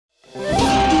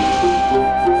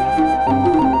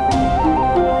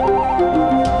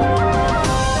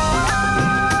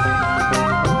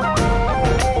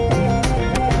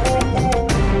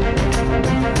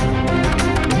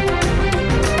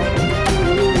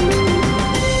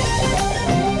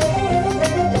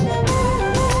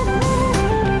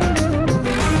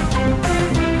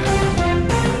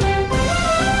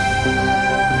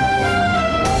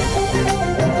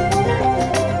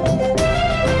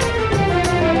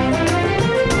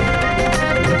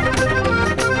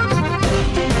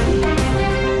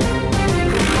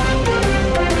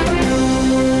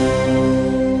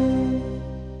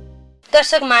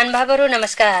दर्शक महानुभावहरू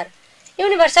नमस्कार।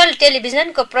 युनिभर्सल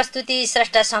टेलिभिजनको प्रस्तुति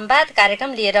स्रष्टा संवाद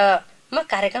कार्यक्रम लिएर म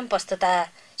कार्यक्रम प्रस्तुता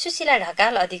सुशीला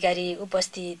ढकाल अधिकारी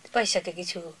उपस्थित भइसकेकी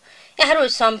छु। यहाँहरू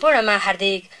सम्पूर्णमा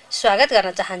हार्दिक स्वागत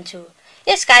गर्न चाहन्छु।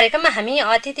 यस कार्यक्रममा हामी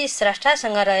अतिथि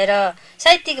स्रष्टासँग रहेर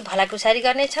साहित्यिक भलाकुसारी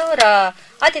गर्नेछौँ र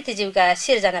अतिथिज्यूका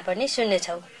सिर्जना पनि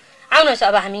सुन्नेछौँ। आउनुहोस्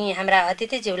अब हामी हाम्रा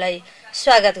अतिथिज्यूलाई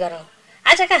स्वागत गरौँ।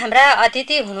 आजका हाम्रा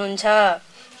अतिथि हुनुहुन्छ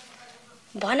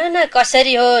भन न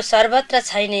कसरी हो सर्वत्र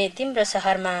छैने तिम्रो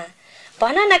सहरमा,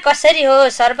 भन न कसरी हो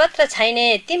सर्वत्र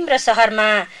छैने तिम्रो सहरमा,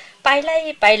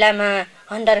 पाइलाई पाइलामा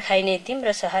हन्डर खाइने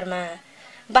तिम्रो सहरमा,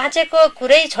 बाँचेको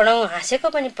कुरै छोडौँ हाँसेको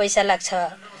पनि पैसा लाग्छ,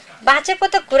 बाँचेको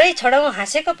त कुरै छोडौँ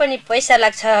हाँसेको पनि पैसा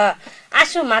लाग्छ,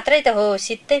 आँसु मात्रै त हो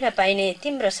सित्तैमा पाइने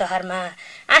तिम्रो सहरमा,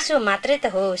 आँसु मात्रै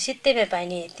त हो सित्तैमा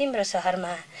पाइने तिम्रो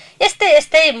सहरमा। यस्तै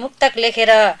यस्तै मुक्तक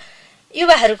लेखेर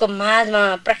युवाहरूको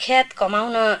माझमा प्रख्यात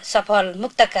कमाउन सफल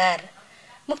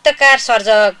मुक्तकार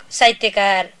सर्जक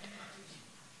साहित्यकार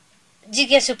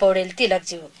जिज्ञासु पौडेल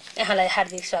तिलकज्यू, यहाँलाई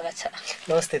हार्दिक स्वागत छ।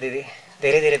 नमस्ते दिदी,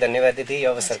 धेरै धेरै धन्यवाद दिदी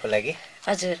यो अवसरको लागि।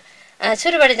 हजुर,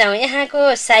 सुरुबाट जाउँ,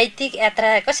 यहाँको साहित्यिक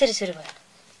यात्रा कसरी सुरु भयो?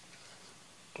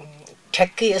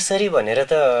 ठ्याक्कै यसरी भनेर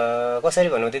त कसरी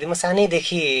भनौँ दिदी, म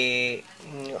सानैदेखि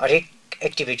हरेक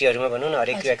एक्टिभिटीहरूमा भनौँ न,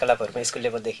 हरेक क्रियाकलापहरूमा स्कुल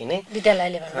लेभलदेखि नै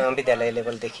विद्यालय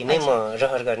लेभलदेखि नै म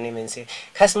रहर गर्ने मान्छे।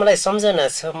 खास मलाई सम्झना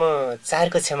छ, म 4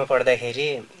 कक्षामा पढ्दाखेरि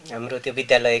हाम्रो त्यो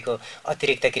विद्यालयको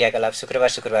अतिरिक्त क्रियाकलाप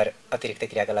शुक्रबार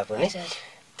अतिरिक्त क्रियाकलाप हुने,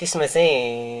 त्यसमा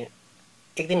चाहिँ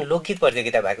एक दिन लोकगीत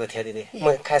प्रतियोगिता भएको थियो दिदी।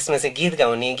 म खासमा चाहिँ गीत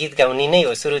गाउने नै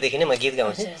हो, सुरुदेखि नै म गीत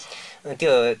गाउँथेँ।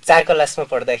 त्यो 4 क्लासमा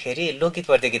पढ्दाखेरि लोकगीत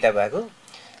प्रतियोगिता भएको,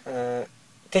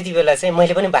 त्यति बेला चाहिँ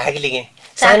मैले पनि भाग लिएँ।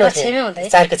 सानो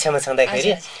थिएँ, 4 कक्षामा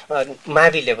छँदाखेरि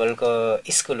मावि लेभलको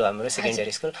स्कुल हो हाम्रो,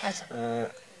 सेकेन्डरी स्कुल।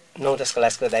 9-10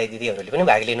 क्लासको दाइ दिदीहरूले पनि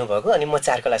भाग लिनुभएको, अनि म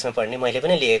 4 क्लासमा पढ्ने, मैले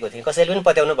पनि लिएको थिएँ। कसैले पनि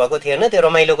पत्याउनु भएको थिएन, त्यो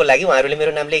रमाइलोको लागि उहाँहरूले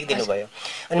मेरो नाम लेखिदिनु भयो।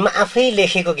 अनि म आफै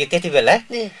लेखेको गीत, त्यति बेला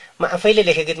म आफैले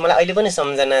लेखेको गीत, मलाई अहिले पनि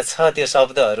सम्झना छ त्यो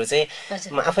शब्दहरू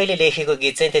चाहिँ। म आफैले लेखेको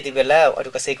गीत चाहिँ त्यति बेला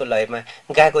अरू कसैको लयमा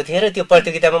गाएको थिएँ र त्यो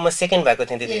प्रतियोगितामा म सेकेन्ड भएको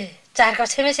थिएँ दिदी। 4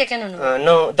 कक्षामै सेकेन्ड हुनु?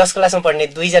 9-10 क्लासमा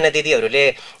पढ्ने 2 जना दिदीहरूले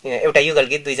एउटा युगल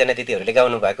गीत 2 जना दिदीहरूले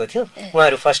गाउनु भएको थियो,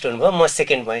 उहाँहरू फर्स्ट हुनुभयो, म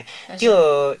सेकेन्ड भएँ।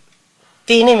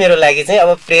 त्यही नै मेरो लागि चाहिँ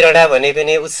अब प्रेरणा भने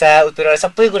पनि उत्साह उत्प्रेरणा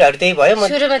सबै कुराहरू त्यही भयो। म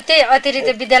सुरुमा त्यही अतिरिक्त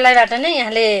विद्यालयबाट नै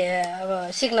यहाँले अब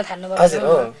सिक्न थाल्नुभयो? हजुर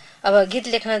हो, अब गीत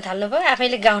लेख्न थाल्नुभयो,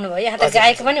 आफैले गाउनुभयो। यहाँ त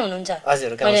गायक पनि हुनुहुन्छ,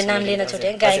 मैले नाम लिन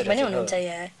छुटेँ, गायक पनि हुनुहुन्छ।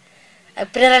 यहाँ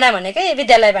प्रेरणा भनेकै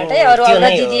विद्यालयबाटै अरू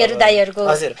दिदीहरू दाइहरूको।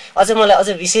 हजुर, अझ मलाई अझ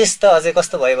विशेष त अझै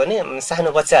कस्तो भयो भने,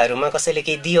 सानो बच्चाहरूमा कसैले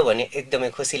केही दियो भने एकदमै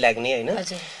खुसी लाग्ने होइन।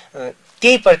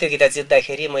 त्यही प्रतियोगिता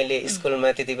जित्दाखेरि मैले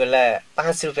स्कुलमा त्यति बेला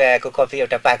 5 रुपियाँको कपी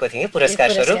एउटा पाएको थिएँ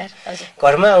पुरस्कार स्वरूप।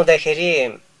 घरमा आउँदाखेरि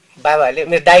बाबाहरूले,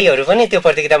 मेरो दाइहरू पनि त्यो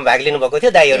प्रतियोगितामा भाग लिनुभएको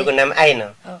थियो, दाइहरूको नाम आएन,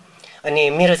 अनि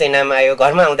मेरो चाहिँ नाम आयो।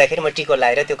 घरमा आउँदाखेरि म टिको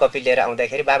लाएर त्यो कपी लिएर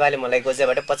आउँदाखेरि बाबाले मलाई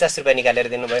गोजाबाट 50 रुपियाँ निकालेर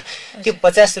दिनुभयो। त्यो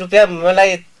 50 रुपियाँ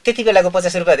मलाई त्यति बेलाको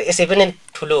 50 रुपियाँ यसै पनि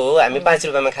ठुलो हो, हामी 5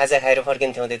 रुपियाँमा खाजा खाएर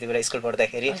फर्किन्थ्यौँ त्यति बेला स्कुल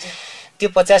पढ्दाखेरि। त्यो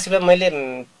 50 रुपियाँ मैले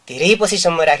धेरै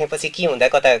पछिसम्म राखेपछि के हुँदा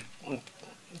कता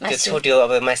त्यो छुट्यो,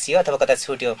 अब मासियो अथवा कता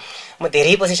छुट्यो, म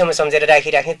धेरै पछिसम्म सम्झेर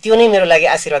राखिराखेँ। त्यो नै मेरो लागि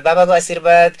आशीर्वाद, बाबाको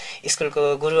आशीर्वाद,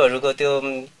 स्कुलको गुरुहरूको त्यो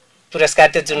पुरस्कार,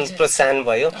 त्यो जुन प्रोत्साहन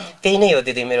भयो, त्यही नै हो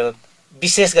दिदी मेरो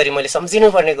विशेष गरी मैले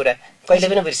सम्झिनु पर्ने कुरा, कहिले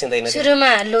पनि बिर्सिँदैन।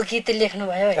 सुरुमा लोकगीत लेख्नु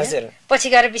भयो हैन, पछि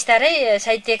गएर बिस्तारै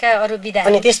साहित्यका अरू विधा,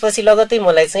 अनि त्यसपछि लगत्तै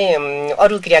मलाई चाहिँ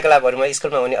अरू क्रियाकलापहरूमा,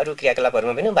 स्कुलमा हुने अरू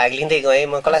क्रियाकलापहरूमा पनि भाग लिँदै गएँ।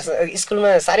 म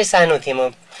स्कुलमा साह्रै सानो थिएँ,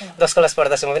 म 10 क्लास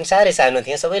पढ्दासम्म पनि साह्रै सानो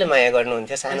थिएँ, सबैले माया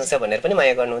गर्नुहुन्थ्यो, सानो छ भनेर पनि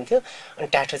माया गर्नुहुन्थ्यो, अनि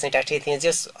टाठो चाहिँ टाठै थिएँ।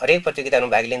 जस हरेक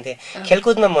प्रतियोगितामा भाग लिन्थेँ।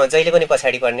 खेलकुदमा म जहिले पनि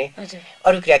पछाडि पर्ने,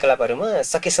 अरू क्रियाकलापहरूमा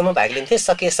सकेसम्म भाग लिन्थेँ,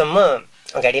 सकेसम्म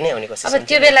अगाडि नै आउने कोसिस। अब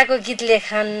त्यो बेलाको गीत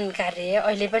लेखन कार्य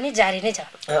अहिले पनि जारी नै छ?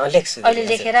 लेख्छु, अहिले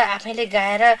लेखेर आफैले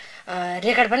गाएर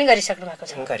रेकर्ड पनि गरिसक्नु भएको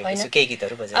छ हैन? केही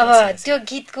गीतहरू बजाएर। अब त्यो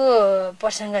गीतको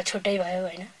प्रसङ्ग छुट्टै भयो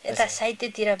हैन, यता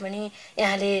साहित्यतिर पनि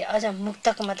यहाँले अझ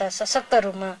मुक्तकमा त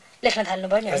सशक्त रूपमा लेख्न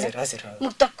थाल्नुभयो नि हैन?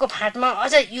 मुक्तकको फाँटमा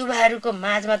अझ युवाहरूको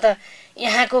माझमा त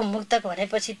यहाँको मुक्तक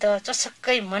भनेपछि त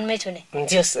चसक्कै मनमै छुने,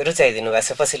 रुचाइदिनु भएको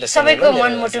छ, पछिल्लो सबैको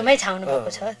मनमुटुमै छाउनु भएको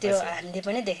छ, त्यो हामीले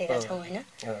पनि देखेका छौँ हैन?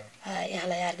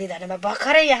 यहाँलाई हार्दिक धन्यवाद।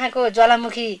 भर्खरै यहाँको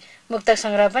ज्वालामुखी मुक्तक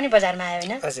सङ्ग्रह पनि बजारमा आयो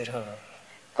हैन? हजुर हो।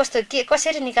 कस्तो के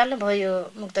कसरी निकाल्नु भयो यो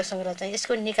मुक्तक सङ्ग्रह चाहिँ?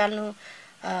 यसको निकाल्नु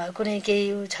कुनै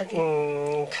केही छ कि?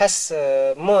 खास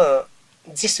म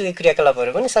जेसुकै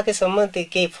क्रियाकलापहरू पनि सकेसम्म त्यो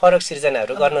केही फरक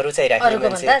सिर्जनाहरू गर्न रुचाइराखेको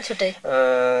मान्छे।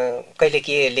 कहिले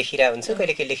के लेखिरहेको हुन्छु,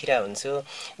 कहिले के लेखिरहेको हुन्छु।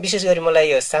 विशेष गरी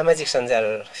मलाई यो सामाजिक सञ्जाल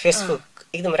फेसबुक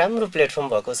एकदम राम्रो प्लेटफर्म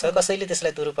भएको छ कसैले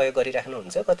त्यसलाई दुरुपयोग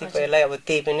गरिराख्नुहुन्छ कतिपयलाई अब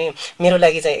त्यही पनि मेरो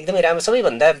लागि चाहिँ एकदमै राम्रो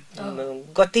सबैभन्दा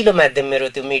गतिलो माध्यम मेरो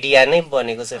त्यो मिडिया नै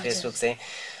बनेको छ फेसबुक चाहिँ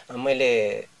मैले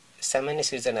सामान्य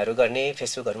सृजनाहरू गर्ने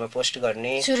फेसबुकहरुमा पोस्ट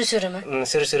गर्ने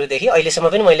सुरुदेखि अहिलेसम्म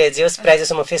पनि मैले जे होस्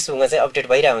प्रायजसम्म फेसबुकमा चाहिँ अपडेट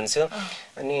भइरहेको हुन्छु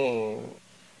अनि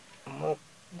म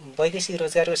वैदेशिक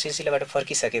रोजगारको सिलसिलाबाट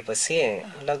फर्किसकेपछि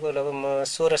लगभग म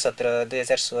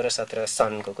 2016-17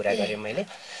 सनको कुरा गरेँ मैले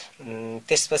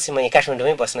त्यसपछि म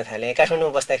काठमाडौँमै बस्न थालेँ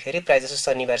काठमाडौँमा बस्दाखेरि प्रायजसो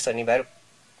शनिबार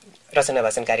रचना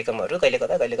वाचन कार्यक्रमहरू कहिले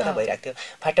कता भइरहेको थियो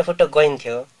फाटाफुट्ट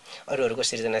गइन्थ्यो अरूहरूको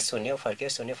सृजना सुन्यो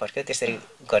फर्क्यो त्यसरी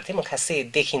गर्थेँ म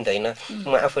खासै देखिँदैन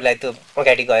म आफूलाई त्यो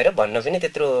अगाडि गएर भन्न पनि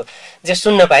त्यत्रो जे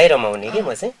सुन्न पाएँ रमाउने कि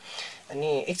म चाहिँ अनि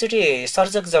एकचोटि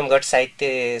सर्जक जमघट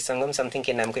साहित्य सङ्गम समथिङ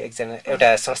के नामको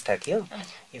एउटा संस्था थियो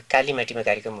यो कालीमाटीमा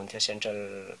कार्यक्रम हुन्थ्यो सेन्ट्रल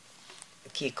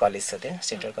के कलेज छ त्यहाँ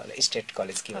सेन्ट्रल कलेज स्टेट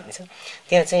कलेज के भन्छ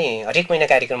त्यहाँ चाहिँ हरेक महिना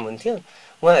कार्यक्रम हुन्थ्यो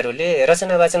उहाँहरूले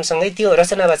रचना वाचनसँगै त्यो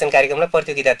रचना वाचन कार्यक्रमलाई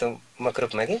प्रतियोगितात्मक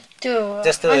रूपमा के त्यो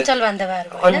जस्तो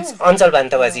अञ्चल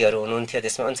बान्तवाजीहरू हुनुहुन्थ्यो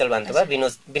त्यसमा अञ्चल बान्तवा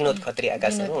विनोद खत्री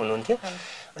आकाशहरू हुनुहुन्थ्यो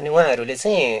अनि उहाँहरूले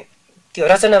चाहिँ त्यो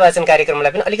रचना वाचन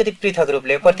कार्यक्रमलाई पनि अलिकति पृथक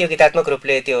रूपले प्रतियोगितात्मक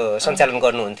रूपले त्यो सञ्चालन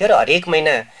गर्नुहुन्थ्यो र हरेक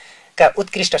महिनाका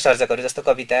उत्कृष्ट सर्जकहरू जस्तो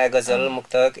कविता गजल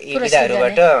मुक्तक यी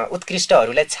विधाहरूबाट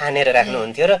उत्कृष्टहरूलाई छानेर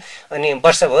राख्नुहुन्थ्यो र अनि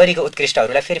वर्षभरिको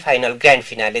उत्कृष्टहरूलाई फेरि फाइनल ग्रान्ड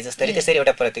फिनाले जस्तै त्यसरी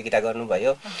एउटा प्रतियोगिता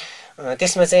गर्नुभयो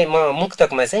त्यसमा चाहिँ म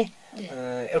मुक्तकमा चाहिँ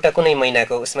एउटा कुनै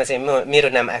महिनाको उसमा चाहिँ मेरो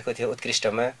नाम आएको थियो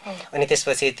उत्कृष्टमा अनि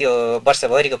त्यसपछि त्यो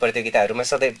वर्षभरिको प्रतियोगिताहरूमा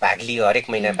सधैँ भाग लियो हरेक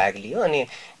महिना भाग लियो अनि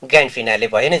ग्रान्ड फिनाले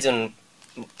भयो नि जुन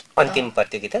अन्तिम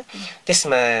प्रतियोगिता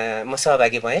त्यसमा म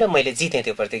सहभागी भएँ र मैले जितेँ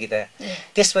त्यो प्रतियोगिता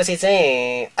त्यसपछि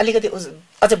चाहिँ अलिकति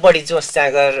अझ बढी जोस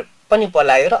जागर पनि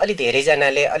पलायो र अलि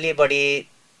धेरैजनाले अलि बढी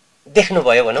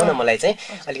देख्नुभयो भनौँ न मलाई चाहिँ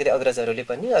अलिकति अग्रजहरूले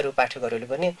पनि अरू पाठकहरूले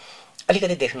पनि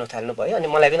अलिकति देख्न थाल्नु भयो अनि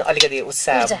मलाई पनि अलिकति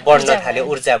उत्साह बढ्न थाल्यो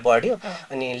ऊर्जा बढ्यो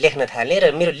अनि लेख्न थालेँ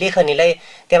र मेरो लेखनीलाई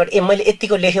त्यहाँबाट मैले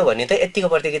यतिको लेख्यो भने त यतिको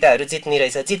प्रतियोगिताहरू जित्ने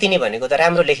रहेछ जितिने भनेको त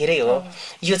राम्रो लेखेरै हो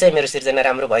यो चाहिँ मेरो सिर्जना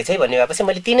राम्रो भएछ है भन्ने भएपछि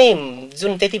मैले तिनै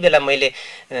जुन त्यति बेला मैले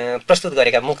प्रस्तुत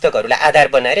गरेका मुक्तकहरूलाई आधार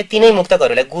बनाएर तिनै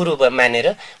मुक्तकहरूलाई गुरु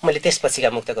मानेर मैले त्यसपछिका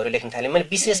मुक्तकहरू लेख्न थालेँ मैले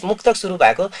विशेष मुक्तक सुरु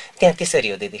भएको त्यहाँ त्यसरी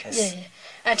हो दिदी खास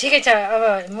ठिकै छ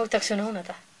अब मुक्तक सुनौ न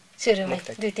त सुरुमा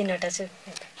 2-3 छु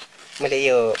मैले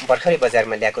यो भर्खरै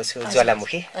बजारमा ल्याएको छु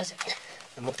ज्वालामुखी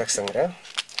मुक्तक सङ्ग्रह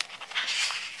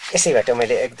यसैबाट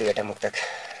मैले 1-2 मुक्तक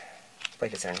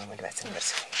पहिलो चरणमा मैले वाचन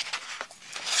गर्छु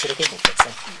सुरुकै मुक्तक छ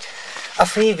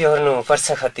आफै बेहोर्नु पर्छ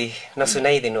खती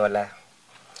नसुनाइदिनु होला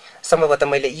सम्भवतः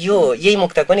मैले यही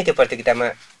मुक्तक पनि त्यो प्रतियोगितामा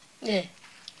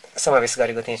समावेश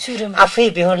गरेको थिएँ आफै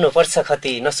बेहोर्नु पर्छ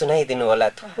खती नसुनाइदिनु होला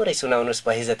थोरै सुनाउनुस्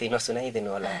भए जति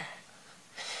नसुनाइदिनु होला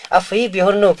आफै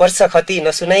बेहोर्नु पर्छ खती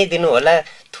नसुनाइदिनु होला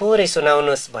थोरै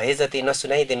सुनाउनुस् भए जति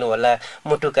नसुनाइदिनु होला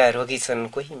मुटुका रोगी छन्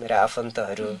कोही मेरा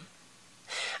आफन्तहरू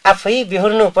आफै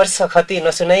बेहोर्नु पर्छ खती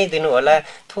नसुनाइदिनु होला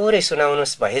थोरै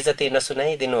सुनाउनुस् भए जति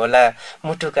नसुनाइदिनु होला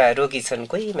मुटुका रोगी छन्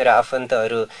कोही मेरा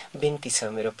आफन्तहरू बिन्ती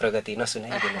छ मेरो प्रगति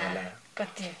नसुनाइदिनु होला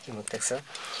मुक्तक छ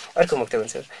अर्को मुक्तक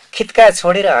हुन्छ खित्का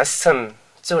छोडेर हाँस्छन्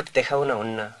चोट देखाउन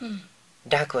हुन्न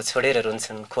डाको छोडेर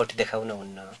रुन्छन् खोट देखाउन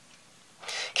हुन्न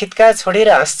खित्का छोडेर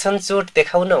हाँस्छन् चोट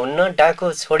देखाउन हुन्न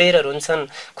डाको छोडेर रुन्छन्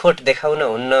खोट देखाउन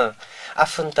हुन्न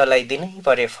आफन्तलाई दिनै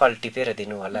परे फल टिपेर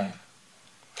दिनु होला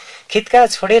खित्का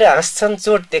छोडेर हाँस्छन्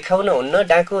चोट देखाउन हुन्न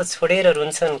डाको छोडेर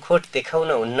रुन्छन् खोट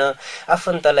देखाउन हुन्न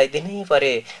आफन्तलाई दिनै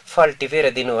परे फल टिपेर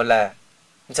दिनु होला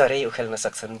जरै उखेल्न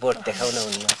सक्छन् बोट देखाउन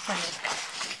हुन्न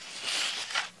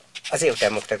अझै एउटा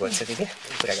मुक्तक भन्छ दिदी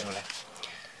कुरा गरौँला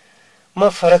म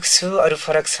फरक छु अरू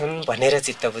फरक छन् भनेर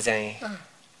चित्त बुझाएँ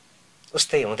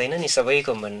उस्तै हुँदैन नि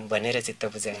सबैको मन भनेर चित्त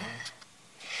बुझाएँ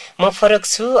म फरक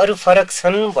छु अरू फरक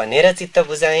छन् भनेर चित्त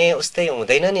बुझाएँ उस्तै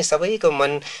हुँदैन नि सबैको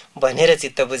मन भनेर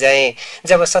चित्त बुझाएँ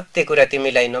जब सत्य कुरा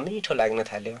तिमीलाई नमिठो लाग्न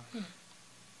थाल्यो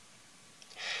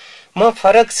म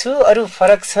फरक छु अरू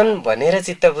फरक छन् भनेर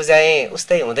चित्त बुझाएँ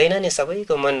उस्तै हुँदैन नि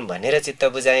सबैको मन भनेर चित्त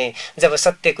बुझाएँ जब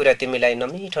सत्य कुरा तिमीलाई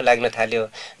नमिठो लाग्न थाल्यो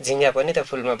झिङ्गा पनि त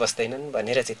फुलमा बस्दैनन्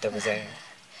भनेर चित्त बुझाएँ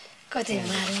कति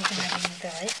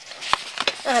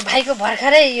भाइको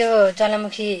भर्खरै यो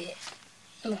ज्वालामुखी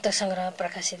मुक्तक सङ्ग्रह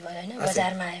प्रकाशित भयो हैन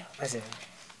बजारमा आयो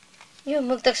यो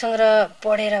मुक्तक सङ्ग्रह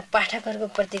पढेर पाठकहरूको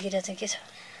प्रतिक्रिया चाहिँ के छ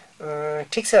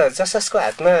ठिक छ जसको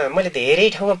हातमा मैले धेरै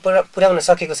ठाउँमा पुर्याउन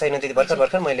सकेको छैन त्यति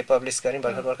भर्खर मैले पब्लिस गरेँ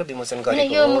भर्खर विमोचन गरेँ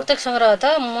यो मुक्तक सङ्ग्रह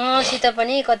त मसित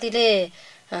पनि कतिले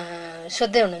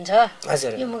सोध्दै हुनुहुन्छ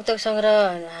हजुर यो मुक्तक संग्रह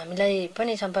हामीलाई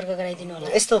पनि सम्पर्क गराइदिनु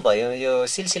होला। यस्तो भयो यो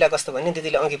सिलसिला कस्तो भने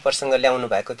दिदीले अघि प्रसङ्ग ल्याउनु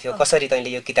भएको थियो कसरी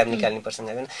तैँले यो किताब निकाल्ने प्रसङ्ग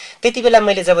होइन त्यति बेला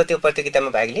मैले जब त्यो प्रतियोगितामा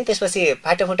भाग लिएँ त्यसपछि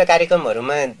फाटाफुटा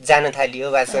कार्यक्रमहरूमा जान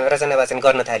थालियो वाचन रचना वाचन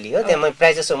गर्न थालियो त्यहाँ म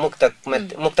प्रायःजसो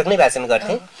मुक्तक नै वाचन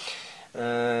गर्थेँ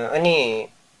अनि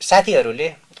साथीहरूले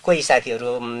कोही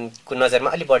साथीहरूको नजरमा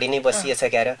अलिक बढी नै बसिएछ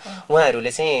क्यार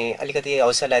उहाँहरूले चाहिँ अलिकति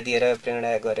हौसला दिएर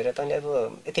प्रेरणा गरेर तैँले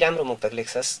अब यति राम्रो मुक्तक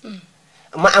लेख्छस्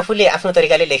म आफूले आफ्नो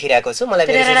तरिकाले लेखिरहेको छु मलाई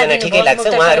मेरो सूचना ठिकै लाग्छ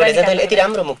उहाँहरूले चाहिँ तैँले यति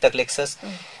राम्रो मुक्तक लेख्छस्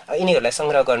यिनीहरूलाई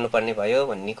सङ्ग्रह गर्नुपर्ने भयो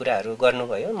भन्ने कुराहरू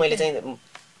गर्नुभयो मैले चाहिँ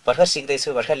भर्खर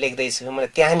सिक्दैछु भर्खर लेख्दैछु मलाई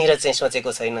त्यहाँनिर चाहिँ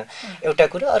सोचेको छैन एउटा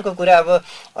कुरा अर्को कुरा अब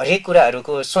हरेक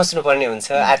कुराहरूको सोच्नुपर्ने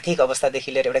हुन्छ आर्थिक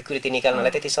अवस्थादेखि लिएर एउटा कृति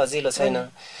निकाल्नलाई त्यति सजिलो छैन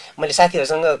मैले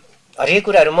साथीहरूसँग हरेक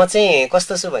कुराहरू म चाहिँ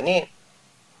कस्तो छु भने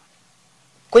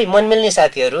कोही मन मिल्ने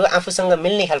साथीहरू आफूसँग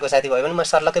मिल्ने खालको साथी भयो भने म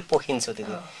सर्लकै पोखिन्छु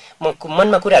त्यति म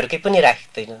मनमा कुराहरू केही पनि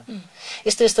राख्दैन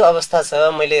यस्तो यस्तो अवस्था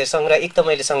छ मैले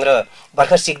सङ्ग्रह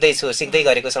भर्खर सिक्दै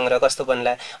गरेको सङ्ग्रह कस्तो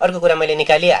बन्ला अर्को कुरा मैले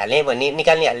निकालिहालेँ भने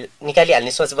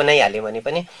निकालिहाल्ने सोच बनाइहालेँ भने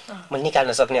पनि म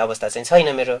निकाल्न सक्ने अवस्था चाहिँ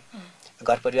छैन मेरो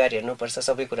घर परिवार हेर्नुपर्छ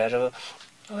सबै कुराहरू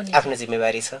आफ्नो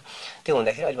जिम्मेवारी छ त्यो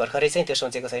हुँदाखेरि अहिले भर्खरै चाहिँ त्यो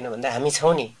सोचेको छैन भन्दा हामी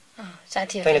छौँ नि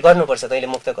तैँले गर्नुपर्छ तैँले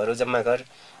मुक्तकहरू जम्मा गर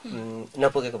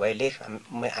नपुगेको भए लेख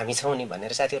हामी छौँ नि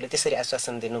भनेर साथीहरूले त्यसरी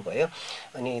आश्वासन दिनुभयो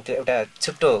अनि त्यो एउटा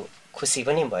छुट्टो खुसी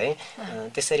पनि भए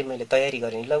त्यसरी मैले तयारी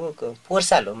गरेँ लगभग 4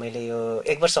 साल हो मैले यो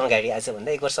 1 वर्ष अगाडि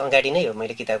आजभन्दा 1 वर्ष अगाडि नै हो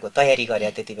मैले किताबको तयारी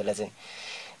गरेँ त्यति बेला चाहिँ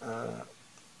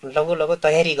लगभग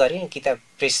तयारी गरेँ किताब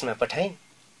प्रेसमा पठाएँ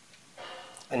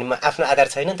अनि म आफ्नो आधार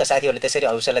छैन नि त साथीहरूले त्यसरी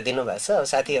हौसला दिनुभएको छ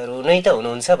साथीहरू नै त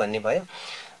हुनुहुन्छ भन्ने भयो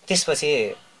त्यसपछि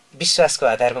विश्वासको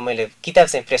आधारमा मैले किताब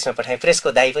चाहिँ प्रेसमा पठाएँ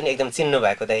प्रेसको दाइ पनि एकदम चिन्नु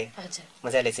भएको दाइ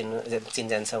मजाले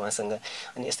चिन्जान्छ उहाँसँग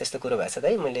अनि यस्तो यस्तो कुरो भएको छ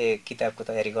दाइ मैले किताबको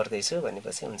तयारी गर्दैछु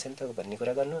भनेपछि हुन्छ नि त भन्ने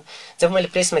कुरा गर्नु जब मैले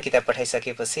प्रेसमा किताब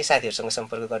पठाइसकेपछि साथीहरूसँग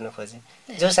सम्पर्क गर्न खोजेँ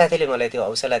जो साथीले मलाई त्यो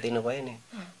हौसला दिनुभयो नि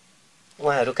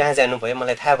उहाँहरू कहाँ जानुभयो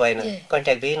मलाई थाहा भएन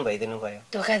कन्ट्याक्ट विहीन भइदिनु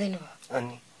भयो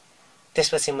अनि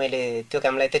त्यसपछि मैले त्यो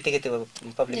कामलाई त्यतिकै त्यो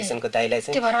पब्लिकेसनको दाइलाई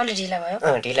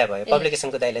चाहिँ ढिला भयो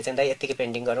पब्लिकेसनको दाइलाई चाहिँ दाइ यतिकै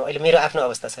पेन्डिङ गरौँ अहिले मेरो आफ्नो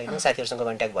अवस्था छैन साथीहरूसँग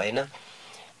कन्ट्याक्ट भएन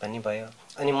भन्ने भयो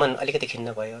अनि मन अलिकति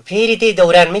खिन्न भयो फेरि त्यही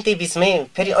दौरानमै त्यही बिचमै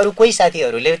फेरि अरू कोही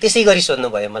साथीहरूले त्यसै गरी सोध्नु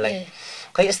भयो मलाई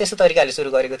खै यस्तो यस्तो तरिकाले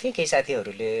सुरु गरेको थिएँ केही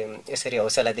साथीहरूले यसरी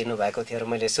हौसला दिनुभएको थियो र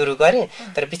मैले सुरु गरेँ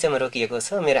तर बिचमा रोकिएको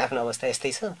छ मेरो आफ्नो अवस्था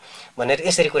यस्तै छ भनेर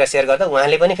यसरी कुरा सेयर गर्दा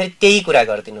उहाँले पनि फेरि त्यही कुरा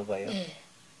गरिदिनु भयो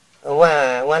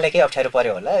उहाँलाई केही अप्ठ्यारो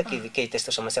पर्यो होला कि केही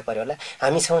त्यस्तो समस्या पर्यो होला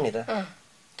हामी छौँ नि त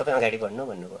तपाईँ अगाडि बढ्नु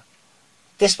भन्नुभयो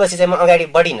त्यसपछि चाहिँ म अगाडि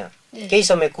बढिनँ केही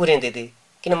समय कुरेँ दिदी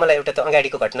किन मलाई एउटा त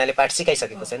अगाडिको घटनाले पाठ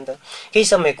सिकाइसकेको छ नि त केही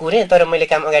समय कुरेँ तर मैले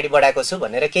काम अगाडि बढाएको छु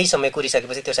भनेर केही समय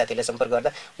कुरिसकेपछि त्यो साथीले सम्पर्क गर्दा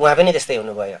उहाँ पनि त्यस्तै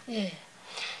हुनुभयो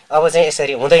अब चाहिँ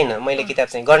यसरी हुँदैन मैले किताब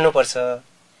चाहिँ गर्नुपर्छ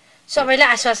सबैले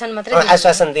आश्वासन मात्रै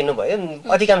आश्वासन दिनुभयो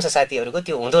अधिकांश साथीहरूको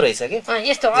त्यो हुँदो रहेछ कि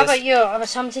यस्तो अब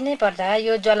सम्झिनै पर्दा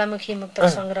यो ज्वालामुखी मुक्तक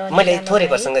संग्रह मैले थोरै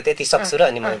प्रसङ्ग त्यति सक्छु र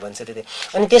अनि म भन्छु त्यति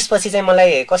अनि त्यसपछि चाहिँ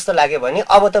मलाई कस्तो लाग्यो भने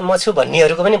अब त म छु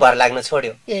भन्नेहरूको पनि भर लाग्न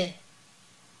छोड्यो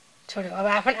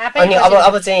अनि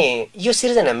अब चाहिँ यो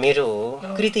सिर्जना मेरो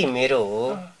हो कृति मेरो हो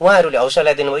उहाँहरूले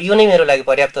हौसला दिनुभयो यो नै मेरो लागि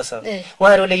पर्याप्त छ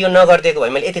उहाँहरूले यो नगरिदिएको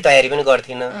भए मैले यति तयारी पनि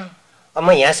गर्थिनँ अब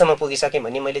म यहाँसम्म पुगिसकेँ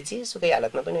भने मैले जेसुकै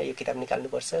हालतमा पनि यो किताब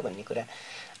निकाल्नुपर्छ भन्ने कुरा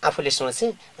आफूले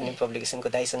सोचेँ अनि पब्लिकेसनको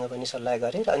दाइसँग पनि सल्लाह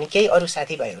गरेँ र अनि केही अरू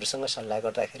साथीभाइहरूसँग सल्लाह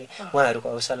गर्दाखेरि उहाँहरूको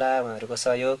हौसला उहाँहरूको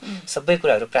सहयोग सबै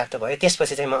कुराहरू प्राप्त भयो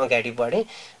त्यसपछि चाहिँ म अगाडि बढेँ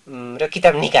र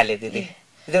किताब निकालेँ दिदी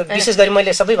विशेष गरी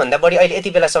मैले सबैभन्दा बढी अहिले यति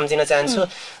बेला सम्झिन चाहन्छु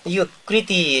यो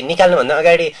कृति निकाल्नुभन्दा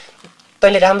अगाडि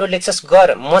तैँले राम्रो लेख्छस्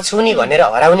गर म छु नि भनेर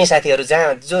हराउने साथीहरू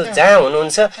जहाँ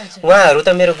हुनुहुन्छ उहाँहरू त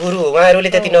मेरो गुरु हो उहाँहरूले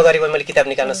त्यति नगरेको मैले किताब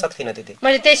निकाल्न सक्थिनँ त्यति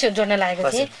मैले त्यही जोड्न लागेको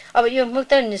थिएँ अब यो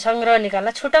मुक्त सङ्ग्रह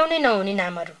निकाल्दा छुटाउनै नहुने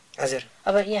नामहरू हजुर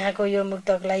अब यहाँको यो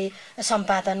मुक्तकलाई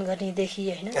सम्पादन गर्नेदेखि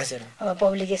होइन अब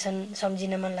पब्लिकेसन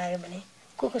सम्झिन मन लाग्यो भने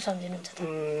को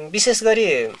सम्झिनुहुन्छ विशेष गरी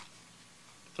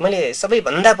मैले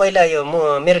सबैभन्दा पहिला यो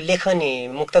मेरो लेखनी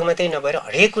मुक्तक मात्रै नभएर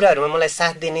हरेक कुराहरूमा मलाई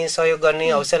साथ दिने सहयोग गर्ने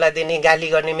हौसला दिने गाली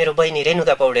गर्ने मेरो बहिनी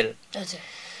रेणुका पौडेल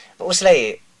उसलाई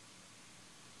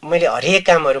मैले हरेक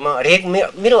कामहरूमा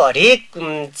मेरो हरेक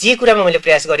जे कुरामा मैले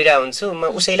प्रयास गरिरहेको हुन्छु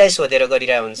म उसैलाई सोधेर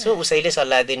गरिरहेको हुन्छु उसैले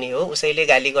सल्लाह दिने हो उसैले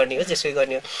गाली गर्ने हो जेसुकै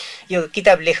गर्ने हो यो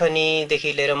किताब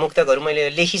लेखनीदेखि लिएर मुक्तकहरू मैले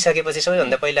लेखिसकेपछि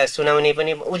सबैभन्दा पहिला सुनाउने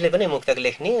पनि उसले पनि मुक्तक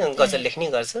लेख्ने गजल लेख्ने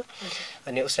गर्छ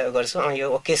अनि उसलाई गर्छु यो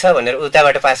ओके छ भनेर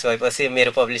उताबाट पास भएपछि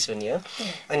मेरो पब्लिस हुने हो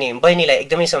अनि बहिनीलाई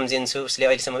एकदमै सम्झिन्छु उसले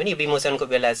अहिलेसम्म पनि विमोचनको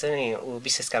बेला चाहिँ ऊ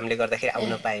विशेष कामले गर्दाखेरि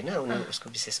आउन पाएन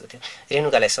उसको विशेष हो थियो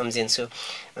रेणुकालाई सम्झिन्छु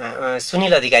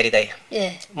सुनिल अधिकारी दाइ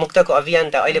मुक्तकको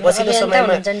अभियन्ता अहिले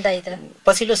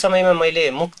पछिल्लो समयमा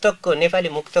मैले मुक्तकको नेपाली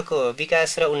मुक्तकको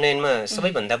विकास र उन्नयनमा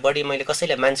सबैभन्दा बढी मैले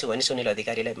कसैलाई मान्छु भने सुनिल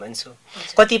अधिकारीलाई मान्छु।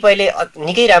 कतिपयले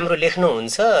निकै राम्रो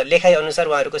लेख्नुहुन्छ, लेखाइ अनुसार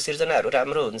उहाँहरूको सिर्जनाहरू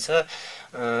राम्रो हुन्छ,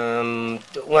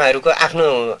 उहाँहरूको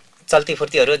आफ्नो चल्ती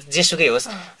फुर्तीहरू जेसुकै होस्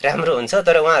राम्रो हुन्छ,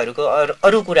 तर उहाँहरूको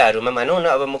अरू कुराहरूमा मानौँ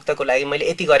न अब मुक्तको लागि मैले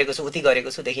यति गरेको छु उति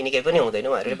गरेको छु देखिने केही पनि हुँदैन,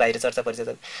 उहाँहरूले बाहिर चर्चा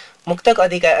परिचर्चा। मुक्तक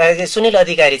अधिकारी सुनिल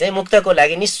अधिकारी चाहिँ मुक्तको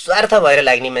लागि निस्वार्थ भएर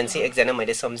लाग्ने मान्छे एकजना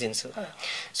मैले सम्झिन्छु।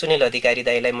 सुनिल अधिकारी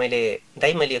दाइलाई मैले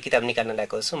यो किताब निकाल्न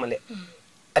लागेको छु, मैले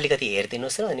अलिकति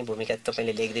हेरिदिनुहोस् र अनि भूमिका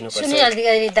तपाईँले लेखिदिनुपर्छ। सुनिल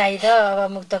अधिकारी दाइ त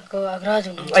अब मुक्तकको अग्रज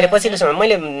हुनुहुन्छ। अहिले पछिल्लो समय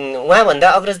मैले उहाँभन्दा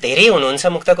अग्रज धेरै हुनुहुन्छ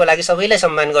मुक्तको लागि, सबैलाई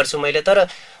सम्मान गर्छु मैले,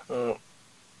 तर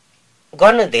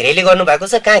गर्न धेरैले गर्नुभएको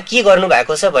छ, कहाँ के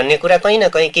गर्नुभएको छ भन्ने कुरा कहीँ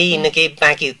न कहीँ केही न केही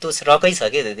बाँकी रकै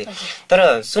छ क्या दिदी।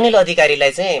 तर सुनिल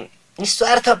अधिकारीलाई चाहिँ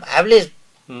निस्वार्थ भावले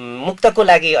मुक्तको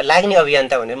लागि लाग्ने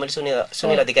अभियन्ता भनेर मैले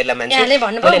सुनिल अधिकारीलाई मान्छु।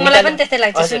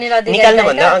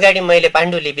 निकाल्नुभन्दा अगाडि मैले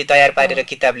पाण्डुलिपि तयार पारेर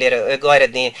किताब लिएर गएर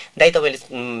दिएँ, दाइ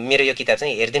तपाईँले मेरो यो किताब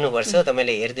चाहिँ हेरिदिनुपर्छ,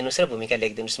 तपाईँले हेरिदिनुहोस् र भूमिका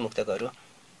लेखिदिनुहोस् मुक्तकहरू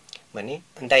भने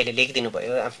दाइले लेखिदिनु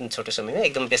भयो। आफ्नो छोटो समयमा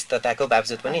एकदम व्यस्तताको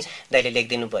बावजुद पनि दाइले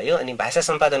लेखिदिनु भयो। अनि भाषा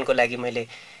सम्पादनको लागि मैले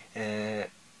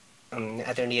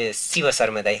आदरणीय शिव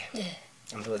शर्मा दाइ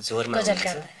हाम्रो झोरमा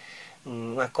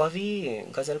उहाँ कवि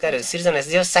गजलकार सिर्जना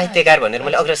साहित्यकार भनेर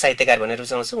मैले अग्रज साहित्यकार भनेर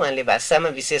रुचाउँछु। उहाँले भाषामा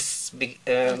विशेष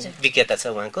विज्ञता छ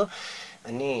उहाँको,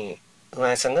 अनि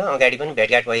उहाँसँग अगाडि पनि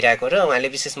भेटघाट भइरहेको र उहाँले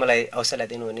विशेष मलाई हौसला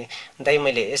दिनुहुने, दाइ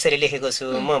मैले यसरी लेखेको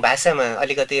छु, म भाषामा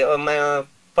अलिकति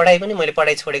पढाइ पनि मैले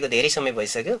पढाइ छोडेको धेरै समय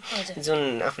भइसक्यो,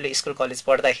 जुन आफूले स्कुल कलेज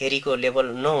पढ्दाखेरिको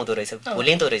लेभल नहुँदो रहेछ,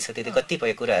 भुलिँदो रहेछ त्यति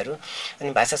कतिपय कुराहरू, अनि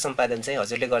भाषा सम्पादन चाहिँ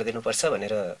हजुरले गरिदिनुपर्छ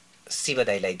भनेर शिव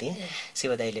दाइलाई दिएँ।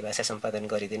 शिव दाइले भाषा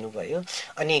सम्पादन गरिदिनु भयो।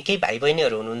 अनि केही भाइ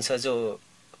बहिनीहरू हुनुहुन्छ जो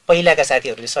पहिलाका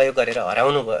साथीहरूले सहयोग गरेर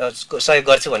सहयोग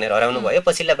गर्छु भनेर हराउनु भयो,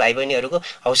 पछिल्ला भाइ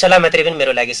बहिनीहरूको हौसला मात्रै पनि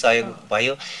मेरो लागि सहयोग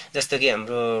भयो। जस्तो कि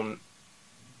हाम्रो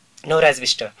नवराज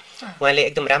विष्ट,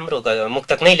 उहाँले एकदम राम्रो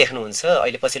मुक्तक नै लेख्नुहुन्छ,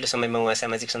 अहिले पछिल्लो समयमा उहाँ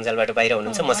सामाजिक सञ्जालबाट बाहिर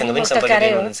हुनुहुन्छ, मसँग पनि सम्पर्क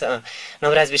हुनुहुन्छ।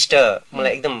 नवराज विष्ट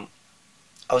मलाई एकदम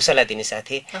हौसला दिने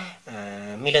साथी।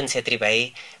 मिलन छेत्री भाइ,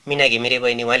 मिना घिमिरे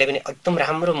बहिनी, उहाँले पनि एकदम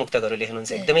राम्रो मुक्तकहरू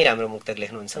लेख्नुहुन्छ, एकदमै राम्रो मुक्तक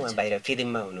लेख्नुहुन्छ, उहाँ बाहिर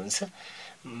फिदिममा हुनुहुन्छ,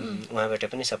 उहाँबाट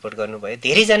पनि सपोर्ट गर्नुभयो।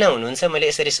 धेरैजना हुनुहुन्छ, मैले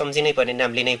यसरी सम्झिनै पर्ने,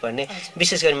 नाम लिनै पर्ने,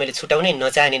 विशेष गरी मैले छुटाउनै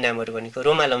नचाहने नामहरू भनेको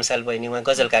रोमा लम्साल बहिनी, उहाँ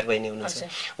गजलकार बहिनी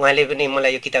हुनुहुन्छ, उहाँले पनि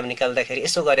मलाई यो किताब निकाल्दाखेरि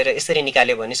यसो गरेर यसरी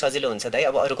निकाल्यो भने सजिलो हुन्छ दाइ,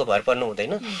 अब अरूको भर पर्नु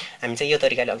हुँदैन, हामी चाहिँ यो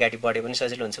तरिकाले अगाडि बढ्यो भने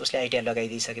सजिलो हुन्छ, उसले आइडिया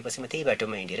लगाइदिइसकेपछि म त्यही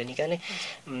बाटोमा हिँडेर निकालेँ।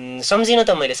 सम्झिनु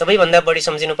त मैले सबैभन्दा बढी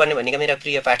सम्झिनु पर्ने भनेको मेरा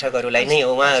प्रिय पाठकहरूलाई नै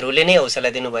हो, उहाँहरूले नै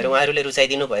हौसला दिनुभयो, उहाँहरूले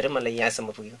रुचाइदिनु भयो र मलाई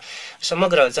यहाँसम्म पुग्यो।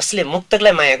 समग्र जसले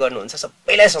मुक्तकलाई माया गर्नुहुन्छ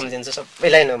सबैलाई सम्झिन्छ, सबैलाई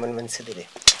नमन मान्छे दिदी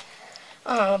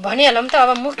भनिहालौँ त।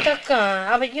 अब मुक्तक,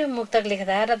 अब यो मुक्तक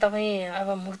लेख्दा र तपाईँ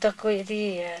अब मुक्तकको यति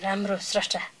राम्रो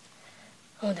स्रष्टा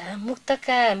हुँदा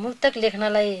मुक्तक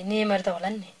लेख्नलाई नियमहरू त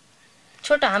होला नि।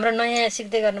 छोटो हाम्रो नयाँ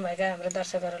सिक्दै गर्नुभएका हाम्रो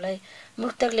दर्शकहरूलाई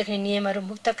मुक्तक लेख्ने नियमहरू,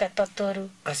 मुक्तकका तत्त्वहरू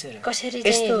कसरी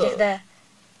चाहिँ लेख्दा?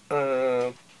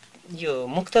 यो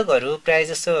मुक्तकहरू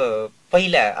प्रायः जसो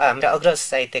पहिला हाम्रा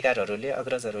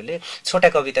अग्रजहरूले छोटा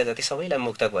कविता जति सबैलाई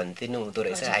मुक्तक भनिदिनु हुँदो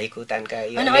रहेछ, हाइकु तानका।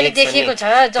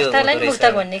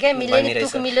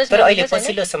 तर अहिले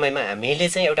पछिल्लो समयमा हामीले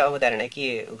चाहिँ एउटा अवधारणा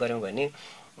के गरौँ भने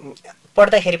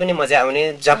पढ्दाखेरि पनि मजा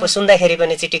आउने, जब सुन्दाखेरि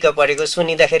पनि चिटिक्क पढेको,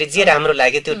 सुनिँदाखेरि जे राम्रो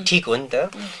लाग्यो त्यो ठिक हो नि त,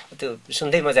 त्यो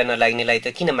सुन्दै मजा नलाग्नेलाई त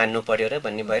किन मान्नु पर्यो र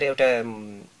भन्ने भएर एउटा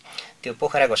त्यो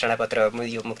पोखरा घोषणापत्र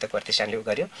यो मुक्तक प्रतिष्ठानले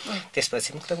गर्यो।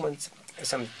 त्यसपछि मुक्तक मञ्च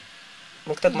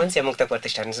या मुक्तक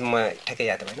प्रतिष्ठान म ठ्याक्कै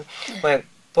याद भएन, उहाँ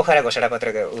पोखरा घोषणापत्र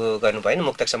गर्नुभयो,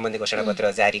 मुक्तक सम्बन्धी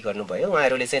घोषणापत्र जारी गर्नुभयो।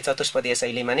 उहाँहरूले चाहिँ चतुष्पदीय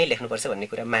शैलीमा नै लेख्नुपर्छ भन्ने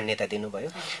कुरा मान्यता दिनुभयो।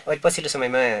 अहिले पछिल्लो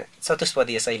समयमा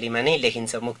चतुष्पदीय शैलीमा नै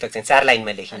लेखिन्छ, मुक्तक चाहिँ 4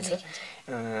 लाइनमा लेखिन्छ।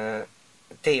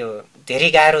 त्यही हो, धेरै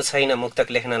गाह्रो छैन मुक्तक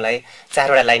लेख्नलाई,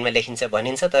 4वटा लाइनमा लेखिन्छ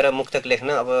भनिन्छ, तर मुक्तक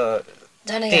लेख्न अब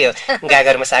त्यही हो,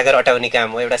 गागरमा सागर अटाउने काम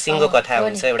हो। एउटा सिङ्गो कथा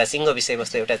हुन्छ, एउटा सिङ्गो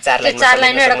विषयवस्तु, एउटा 4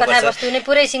 लाइनमा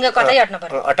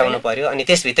अटाउनु पर्यो। अनि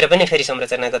त्यसभित्र पनि फेरि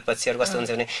संरचनागत पक्षहरू कस्तो हुन्छ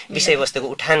भने विषयवस्तुको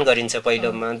उठान गरिन्छ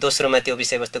पहिलोमा, दोस्रोमा त्यो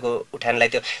विषयवस्तुको उठानलाई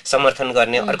त्यो समर्थन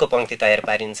गर्ने अर्को पंक्ति तयार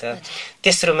पारिन्छ,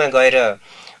 तेस्रोमा गएर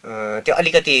त्यो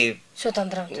अलिकति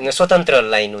स्वतन्त्र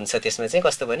लाइन हुन्छ। त्यसमा चाहिँ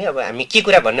कस्तो भने अब हामी के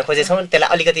कुरा भन्न खोजेछौँ त्यसलाई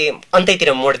अलिकति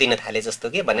अन्त्यतिर मोड दिन थाले जस्तो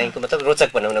कि भनाइको मतलब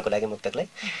रोचक बनाउनको लागि मुक्तकलाई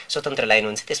स्वतन्त्र लाइन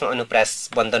हुन्छ, त्यसमा अनुप्रास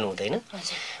बन्धन हुँदैन।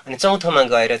 अनि चौथोमा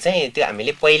गएर चाहिँ त्यो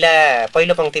हामीले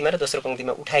पहिलो पंक्तिमा र दोस्रो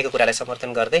पंक्तिमा उठाएको कुरालाई समर्थन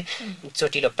गर्दै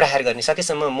चोटिलो प्रहार गर्ने,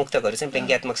 सकेसम्म मुक्तकहरू चाहिँ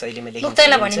व्यङ्ग्यात्मक शैलीमा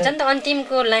लेखिन्छ।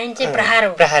 अन्तिमको लाइन चाहिँ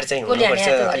प्रहार चाहिँ हुनुपर्छ,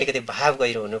 अलिकति भाव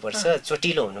गहिरो हुनुपर्छ,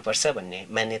 चोटिलो हुनुपर्छ भन्ने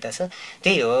मान्यता छ।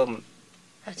 त्यही हो,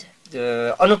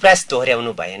 अनुप्रास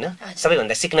दोहोर्याउनु भएन।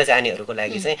 सबैभन्दा सिक्न जानेहरूको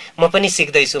लागि चाहिँ म पनि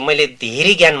सिक्दैछु, मैले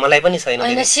धेरै ज्ञान मलाई पनि छैन,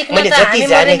 मैले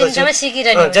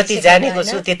जति जानेको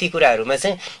छु त्यति कुराहरूमा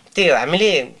चाहिँ त्यो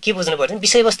हामीले के बुझ्नु पर्यो,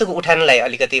 विषयवस्तुको उठानलाई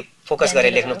अलिकति फोकस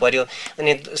गरेर लेख्नु पर्यो,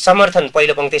 अनि समर्थन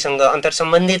पहिलो पङ्क्तिसँग अन्तर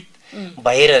सम्बन्धित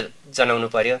भएर जनाउनु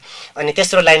पर्यो, अनि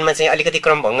तेस्रो लाइनमा चाहिँ अलिकति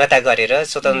क्रमभङ्गता गरेर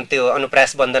स्वतन्त्र त्यो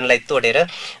अनुप्रास बन्धनलाई तोडेर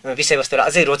विषयवस्तुलाई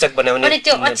अझै रोचक बनाउने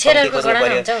पर्यो।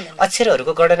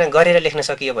 अक्षरहरूको गणना गरेर लेख्न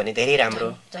सकियो भने धेरै राम्रो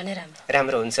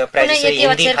हुन्छ। प्रायः जसो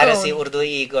हिन्दी, फारसी, उर्दू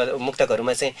यी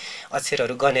मुक्तकहरूमा चाहिँ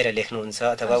अक्षरहरू गनेर लेख्नुहुन्छ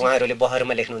अथवा उहाँहरूले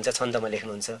बहरमा लेख्नुहुन्छ, छन्दमा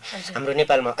लेख्नुहुन्छ। हाम्रो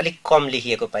नेपालमा अलिक कम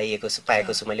लेखिएको पाएको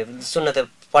छु मैले। सुन्न त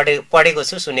पढेको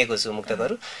छु, सुनेको छु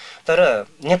मुक्तकहरू, तर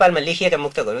नेपालमा लेखिएका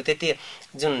मुक्तकहरू त्यति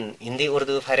जुन हिन्दी,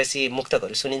 उर्दू, फारसी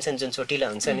मुक्तकहरू सुनिन्छन् जुन चोटिला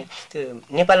हुन्छ नि,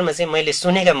 त्यो नेपालमा चाहिँ मैले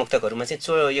सुनेका मुक्तकहरूमा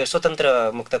चाहिँ यो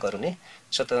स्वतन्त्र मुक्तकहरू नै,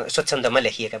 स्वच्छन्दमा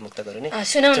लेखिएका मुक्तकहरू नै।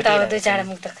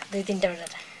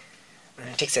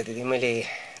 ठिक छ दिदी, मैले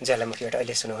ज्वालामुखीबाट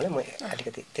अहिले सुनाउन, म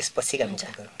अलिकति त्यसपछिका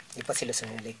मुक्तकहरू, यो पछिल्लो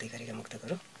समय लेख्दै गरेका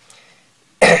मुक्तकहरू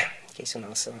के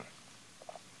सुनाउँछु।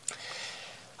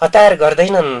 हतार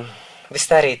गर्दैनन्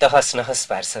बिस्तारै तहस नहस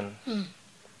पार्छन्,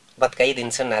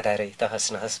 भत्काइदिन्छन् आधारै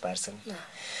तहस नहस पार्छन्।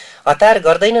 हतार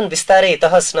गर्दैनन् बिस्तारै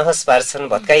तहस नहस पार्छन्,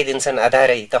 भत्काइदिन्छन्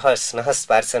आधारै तहस नहस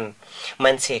पार्छन्।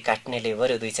 मान्छे काट्नेले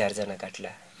बरु 2-4 जना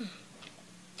काट्ला।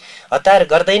 हतार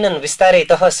गर्दैनन् बिस्तारै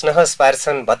तहस नहस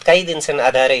पार्छन्, भत्काइदिन्छन्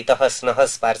आधारै तहस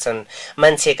नहस पार्छन्।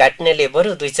 मान्छे काट्नेले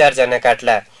बरु 2-4 जना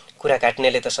काट्ला, कुरा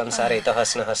काट्नेले त संसारै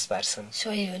तहस नहस पार्छन्।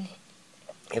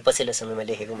 यो पछिल्लो समयमा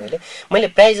लेखेको मैले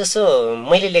प्रायः जसो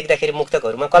मैले लेख्दाखेरि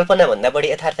मुक्तकहरूमा कल्पना भन्दा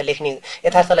बढी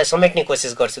यथार्थलाई समेट्ने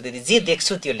कोसिस गर्छु दिदी। जे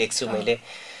देख्छु त्यो लेख्छु मैले।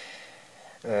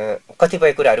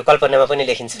 कतिपय कुराहरू कल्पनामा पनि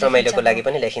लेखिन्छ, रमाइलोको लागि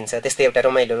पनि लेखिन्छ। त्यस्तै एउटा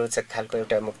रमाइलो रोचक खालको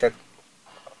एउटा मुक्तक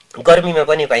गर्मीमा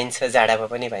पनि पाइन्छ, जाडामा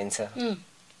पनि पाइन्छ,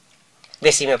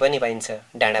 बेसीमा पनि पाइन्छ,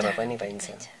 डाँडामा पनि पाइन्छ।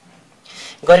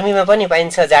 गर्मीमा पनि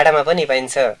पाइन्छ, जाडामा पनि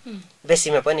पाइन्छ,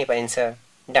 बेसीमा पनि पाइन्छ,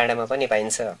 डाँडामा पनि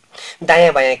पाइन्छ।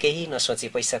 दायाँ बायाँ केही नसोची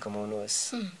पैसा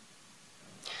कमाउनुहोस्।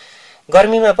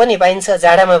 गर्मीमा पनि पाइन्छ,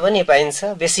 जाडामा पनि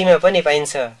पाइन्छ, बेसीमा पनि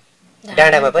पाइन्छ,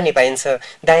 डाँडामा पनि पाइन्छ।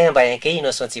 दायाँ बायाँ केही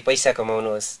नसोची पैसा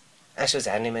कमाउनुहोस्। आँसु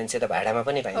झार्ने मान्छे त भाडामा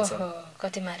पनि पाइन्छ।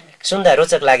 सुन्दा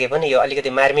रोचक लागे पनि यो अलिकति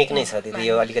मार्मिक नै छ दिदी,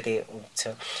 यो अलिकति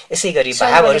छ। यसै गरी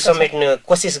भावहरू समेट्न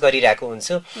कोसिस गरिरहेको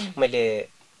हुन्छु मैले।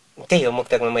 त्यही हो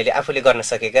मुक्तकमा मैले आफूले गर्न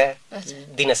सकेका,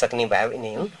 दिन सक्ने भाव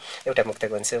नै हो। एउटा मुक्तक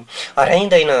भन्छु।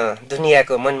 हराइँदैन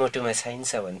दुनियाँको मनमुटुमा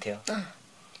छाइन्छ भन्थ्यो,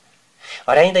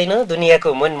 हराइँदैन दुनियाँको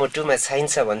मनमुटुमा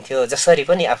छाइन्छ भन्थ्यो, जसरी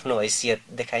पनि आफ्नो हैसियत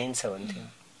देखाइन्छ भन्थ्यो।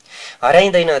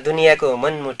 हराइँदैन दुनियाँको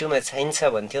मनमुटुमा छाइन्छ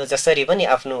भन्थ्यो, जसरी पनि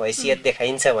आफ्नो हैसियत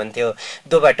देखाइन्छ भन्थ्यो।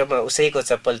 दो बाटोमा उसैको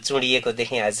चप्पल चुडिएको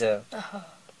देखेँ आज।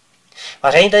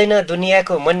 हराइँदैन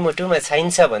दुनियाँको मनमुटुमा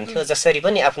छाइन्छ भन्थ्यो, जसरी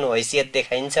पनि आफ्नो हैसियत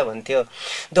देखाइन्छ भन्थ्यो।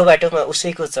 दो बाटोमा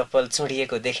उसैको चप्पल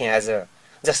चुडिएको देखेँ आज,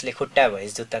 जसले खुट्टा भए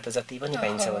जुत्ता त जति पनि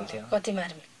पाइन्छ भन्थ्यो। कति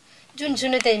मार्मिक, जुन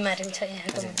सुने त्यही मार्मिक छ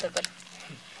यहाँको मुक्तकहरू।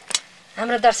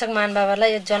 हाम्रो दर्शक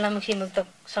महानुभावहरूलाई यो ज्वालामुखी मुक्तक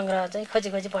सङ्ग्रह चाहिँ खोजी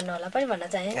खोजी पढ्नु होला पनि भन्न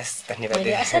चाहे।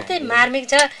 असाध्यै मार्मिक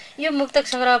छ। यो मुक्तक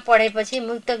सङ्ग्रह पढेपछि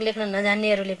मुक्तक लेख्न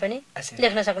नजान्नेहरूले पनि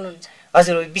लेख्न सक्नुहुन्छ।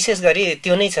 हजुर, विशेष गरी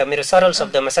त्यो नै छ। मेरो सरल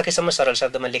शब्दमा, सकेसम्म सरल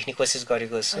शब्दमा लेख्ने कोसिस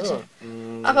गरेको छु।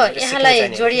 अब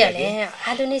यहाँलाई जोडिहालेँ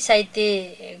आधुनिक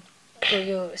साहित्यको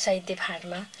यो साहित्य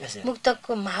फाँटमा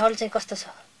मुक्तकको माहौल चाहिँ कस्तो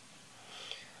छ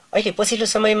अहिले? पछिल्लो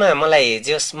समयमा मलाई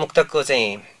जस मुक्तकको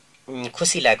चाहिँ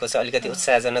खुसी लागेको छ, अलिकति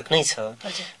उत्साहजनक नै छ।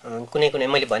 कुनै कुनै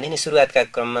मैले भने नि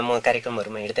सुरुवातका क्रममा म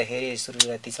कार्यक्रमहरूमा हिँड्दाखेरि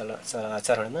सुरुवाती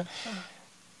चरणमा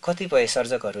कतिपय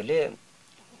सर्जकहरूले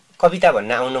कविता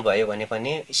भन्न आउनुभयो भने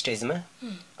पनि स्टेजमा,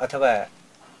 अथवा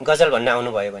गजल भन्न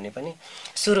आउनुभयो भने पनि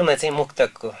सुरुमा चाहिँ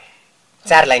मुक्तकको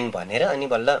 4 लाइन भनेर अनि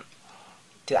बल्ल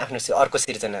त्यो आफ्नो अर्को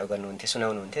सिर्जना गर्नुहुन्थ्यो,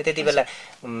 सुनाउनुहुन्थ्यो। त्यति बेला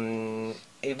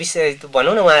विषय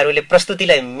भनौँ न, उहाँहरूले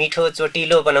प्रस्तुतिलाई मिठो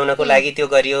चोटिलो बनाउनको लागि त्यो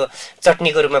गरियो,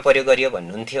 चटनीको रूपमा प्रयोग गरियो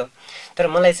भन्नुहुन्थ्यो। तर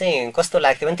मलाई चाहिँ कस्तो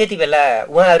लाग्थ्यो भने त्यति बेला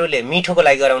उहाँहरूले मिठोको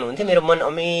लागि गराउनुहुन्थ्यो, मेरो मन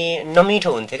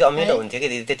नमिठो हुन्थ्यो कि अमिलो हुन्थ्यो कि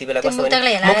त्यति बेला। कस्तो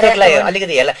भने मुक्तकलाई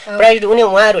अलिकति हेला प्रायोरिटी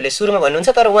उहाँहरूले सुरुमा भन्नुहुन्छ,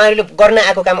 तर उहाँहरूले गर्न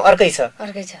आएको काम अर्कै छ।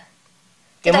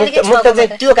 त्यो मुक्तक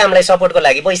चाहिँ त्यो कामलाई सपोर्टको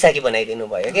लागि बैशाखी बनाइदिनु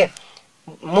भयो के।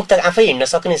 मुक्तक आफै हिँड्न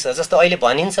सक्ने छ। जस्तो अहिले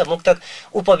भनिन्छ मुक्तक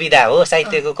उपविधा हो,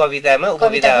 साहित्यको कवितामा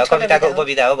उपविधा, कविताको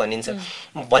उपविधा हो भनिन्छ,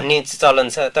 भन्ने चलन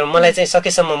छ। तर मलाई चाहिँ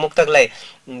सकेसम्म मुक्तकलाई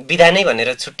विधा नै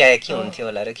भनेर छुट्याए के हुन्थ्यो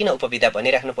होला र किन उपविधा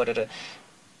भनिराख्नु पर्यो र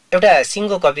एउटा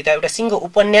सिङ्गो कविता, एउटा सिङ्गो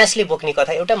उपन्यासले बोक्ने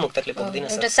कथा एउटा मुक्तकले बोक्दिन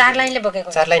सक्छ। 4 लाइनले बोकेको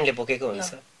 4 लाइनले बोकेको हुन्छ।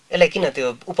 यसलाई किन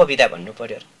त्यो उपविधा भन्नु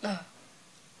पर्यो?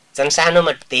 झन्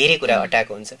सानोमा धेरै कुरा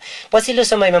हटाएको हुन्छ। पछिल्लो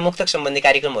समयमा मुक्तक सम्बन्धी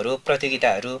कार्यक्रमहरू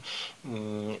प्रतियोगिताहरू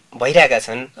भइरहेका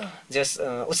छन् जस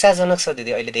उत्साहजनक छ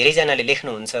दिदी। अहिले धेरैजनाले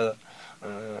लेख्नुहुन्छ।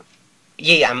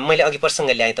 यही मैले अघि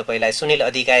प्रसङ्ग ल्याएँ तपाईँलाई, सुनिल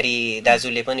अधिकारी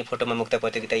दाजुले पनि फोटोमा मुक्त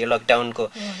प्रतियोगिता यो लकडाउनको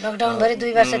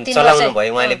चलाउनु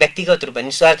भयो। उहाँले व्यक्तिगत रूपमा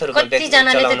निस्वार्थ रूपमा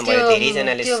चलाउनु भयो।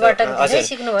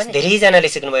 धेरैजनाले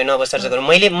सिक्नुभयो नव सर्जकहरू।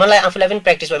 मलाई आफूलाई पनि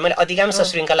प्र्याक्टिस भयो। मैले अधिकांश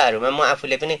श्रृङ्खलाहरूमा म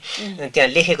आफूले पनि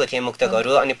त्यहाँ लेखेको थिएँ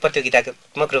मुक्तकहरू, अनि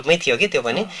प्रतियोगितात्मक रूपमै थियो कि त्यो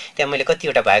पनि। त्यहाँ मैले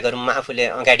कतिवटा भागहरूमा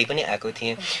आफूले अगाडि पनि आएको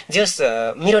थिएँ। जस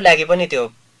मेरो लागि पनि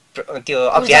त्यो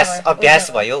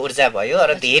अभ्यास भयो, ऊर्जा भयो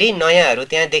र धेरै नयाँहरू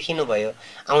त्यहाँ देखिनु भयो,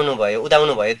 आउनु भयो,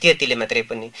 उदाउनु भयो। त्यतिले मात्रै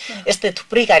पनि यस्तै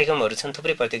थुप्रै कार्यक्रमहरू छन्,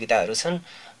 थुप्रै प्रतियोगिताहरू छन्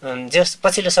जस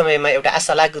पछिल्लो समयमा एउटा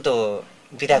आशालाग्दो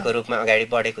विधाको रूपमा अगाडि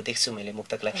बढेको देख्छु मैले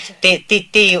मुक्तकलाई।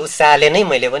 त्यही उत्साहले नै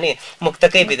मैले पनि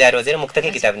मुक्तकै विधा रोजेर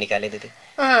मुक्तकै किताब निकालेँ दिदी।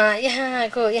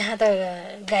 यहाँ त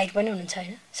गायक पनि हुनुहुन्छ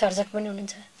होइन, सर्जक पनि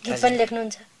हुनुहुन्छ, गीत पनि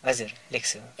लेख्नुहुन्छ? हजुर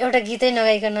लेख्छु। एउटा गीतै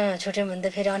नगाइकन छुट्यो भने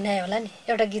त फेरि अन्याय होला नि,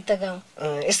 एउटा गीत त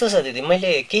गाउँ। यस्तो छ दिदी,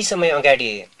 मैले केही समय अगाडि,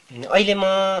 अहिले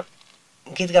म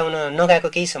गीत गाउन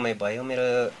नगाएको केही समय भयो।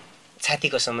 मेरो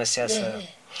छातीको समस्या छ।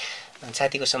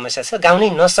 गाउनै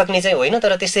नसक्ने चाहिँ होइन,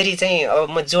 तर त्यसरी चाहिँ अब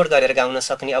म जोड गरेर गाउन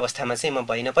सक्ने अवस्थामा चाहिँ म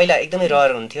भइनँ। पहिला एकदमै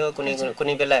रहर हुन्थ्यो।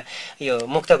 कुनै बेला यो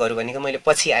मुक्तकहरू भनेको मैले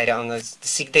पछि आएर अङ्ग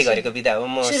सिक्दै गरेको विधा हो।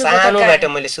 म सानोबाट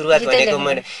मैले सुरुवात गरेको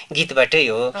मैले गीतबाटै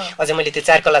हो। अझ मैले त्यो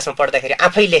 4 क्लासमा पढ्दाखेरि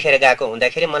आफै लेखेर गएको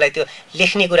हुँदाखेरि मलाई त्यो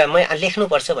लेख्ने कुरा, म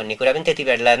लेख्नुपर्छ भन्ने कुरा पनि त्यति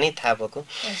बेला नै थाहा भएको।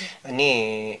 अनि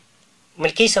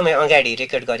मैले केही समय अगाडि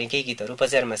रेकर्ड गरेँ, केही गीतहरू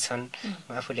बजारमा छन्,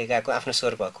 आफूले गाएको, आफ्नो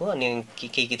स्वर भएको। अनि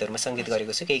केही गीतहरूमा सङ्गीत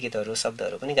गरेको छु, केही गीतहरू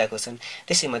शब्दहरू पनि गाएको छन्।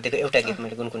 त्यसैमध्येको एउटा गीत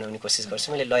मैले गुनगुनाउने कोसिस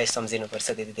गर्छु। मैले लय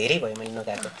सम्झिनुपर्छ दिदी, धेरै भयो मैले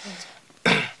नगाएको।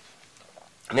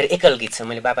 मेरो एकल गीत छ,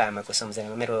 मैले बाबा आमाको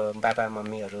सम्झनामा। मेरो बाबा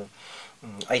मम्मीहरू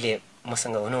अहिले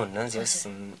मसँग हुनुहुन्न, जस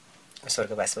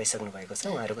स्वर्गवास भइसक्नु भएको छ,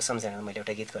 उहाँहरूको सम्झनामा मैले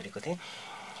एउटा गीत गरेको थिएँ।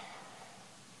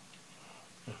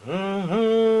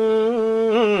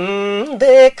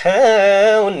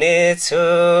 देखाउने छु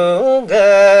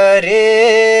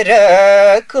गरेर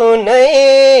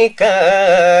कुनै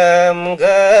काम,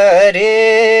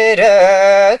 गरेर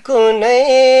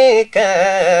कुनै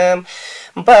काम,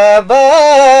 बाबा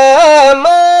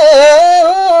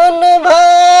मन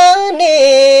भने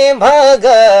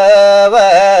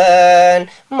भगवान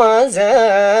म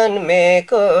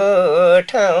जन्मेको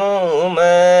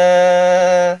ठाउँमा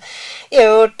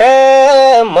एउटा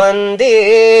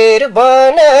मन्दिर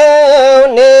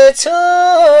बनाउने छु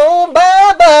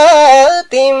बाबा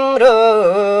तिम्रो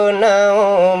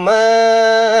नाउँमा,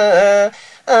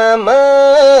 आमा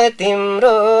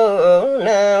तिम्रो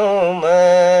नाउँमा।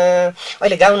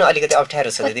 अहिले गाउन अलिकति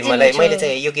अप्ठ्यारो छ दिदी मलाई। मैले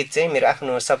चाहिँ यो गीत चाहिँ मेरो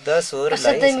आफ्नो शब्द स्वर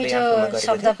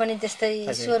शब्द पनि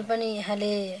त्यस्तै, स्वर पनि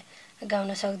यहाँले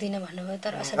गाउन सक्दिनँ भन्नुभयो।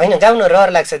 तर होइन, गाउन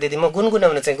रहर लाग्छ दिदी। म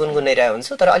गुनगुनाउन चाहिँ गुनगुनाइरहेको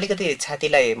हुन्छु, तर अलिकति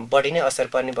छातीलाई बढी नै असर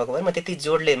पर्ने भएको भएर म त्यति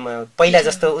जोडले पहिला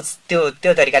जस्तो त्यो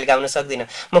तरिकाले गाउन सक्दिनँ।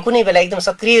 म कुनै बेला एकदम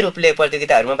सक्रिय रूपले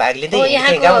प्रतियोगिताहरूमा भाग लिँदै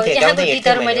गाउँथेँ।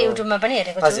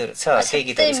 हजुर छ,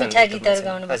 केही गीतहरू छन्। मिठा गीतहरू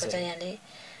गाउनुभएको छ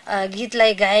यहाँले।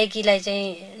 गीतलाई, गायकीलाई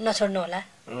चाहिँ नछोड्नु होला।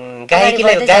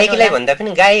 गायकीलाई भन्दा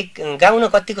पनि गाउन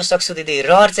कतिको सक्छु दिदी।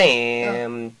 रहर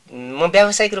चाहिँ म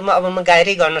व्यावसायिक रूपमा अब म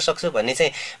गाएरै गर्न सक्छु भन्ने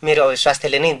चाहिँ मेरो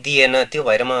स्वास्थ्यले नै दिएन, त्यो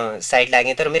भएर म साइड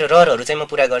लागेँ। तर मेरो रहरहरू चाहिँ म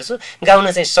पुरा गर्छु,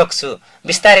 गाउन चाहिँ सक्छु,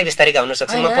 बिस्तारै बिस्तारै गाउन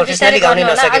सक्छु। म प्रोफेसनली गाउनै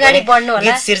नसके पनि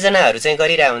गीत सिर्जनाहरू चाहिँ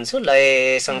गरिरहेको हुन्छु,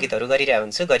 लय सङ्गीतहरू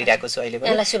गरिरहेको छु। अहिले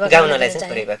पनि गाउनलाई चाहिँ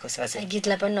पुऱ्याइरहेको छ।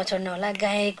 गीतलाई पनि नछोड्नु होला,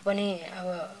 गायक पनि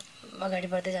अब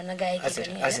अगाडि बढ्दै जान गायकी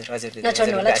पनि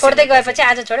नछोड्नु होला। छोड्दै गएपछि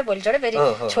आज छोड्यो भोलि छोड्यो फेरि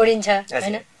छोडिन्छ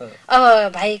होइन।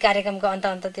 अब भाइ कार्यक्रमको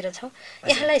अन्ततिर छौँ,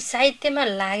 यहाँलाई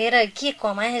साहित्यमा लागेर के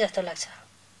कमाए जस्तो लाग्छ?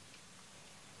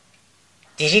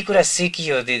 धेरै कुरा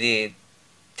सिकियो दिदी,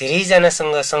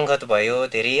 धेरैजनासँग सङ्गत भयो,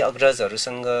 धेरै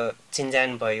अग्रजहरूसँग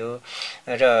चिन्जान भयो।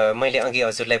 र मैले अघि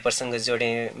हजुरलाई प्रसङ्ग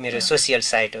जोडेँ, मेरो सोसियल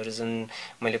साइटहरू जुन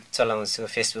मैले चलाउँछु,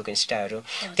 फेसबुक, इन्स्टाहरू,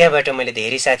 त्यहाँबाट मैले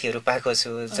धेरै साथीहरू पाएको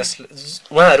छु,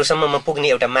 उहाँहरूसम्म म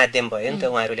पुग्ने एउटा माध्यम भयो नि त।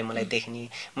 उहाँहरूले मलाई देख्ने,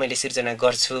 मैले सिर्जना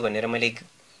गर्छु भनेर मैले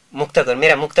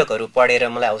मेरा मुक्तकहरू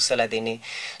पढेर मलाई हौसला दिने,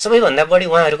 सबैभन्दा बढी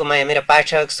उहाँहरूको माया मेरा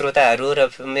पाठक श्रोताहरू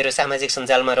र मेरो सामाजिक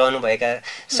सञ्जालमा रहनुभएका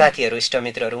साथीहरू,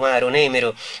 इष्टमित्रहरू, उहाँहरू नै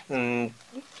मेरो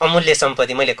अमूल्य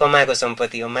सम्पत्ति, मैले कमाएको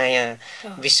सम्पत्ति हो। माया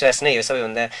विश्वास नै हो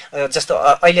सबैभन्दा।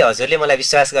 जस्तो अहिले हजुरले मलाई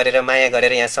विश्वास गरेर माया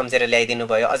गरेर यहाँ सम्झेर ल्याइदिनु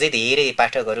भयो, अझै धेरै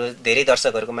पाठकहरू, धेरै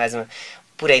दर्शकहरूको माझमा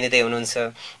पुर्याइदिँदै हुनुहुन्छ,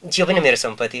 जो पनि मेरो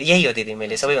सम्पत्ति यही हो दिदी।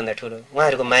 मैले सबैभन्दा ठुलो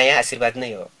उहाँहरूको माया आशीर्वाद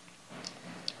नै हो।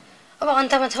 अब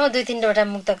अन्तमा छ 2-3वटा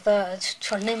मुक्तक त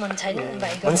छोड्नै मन छैन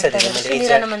भाइको,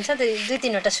 सुनिरहन मन छ।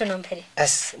 2-3वटा सुनौँ फेरि।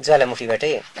 ज्वालामुखीबाटै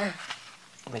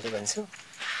मैले भन्छु।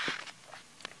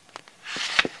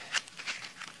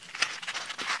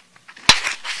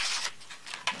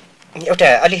 एउटा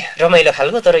अलि रमाइलो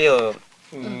खालको तर यो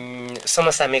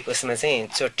समसामयिक उसमा चाहिँ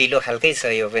चोटिलो खालकै छ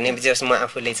यो भने जस म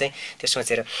आफूले चाहिँ त्यो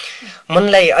सोचेर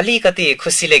मनलाई अलिकति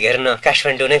खुसीले घेर्न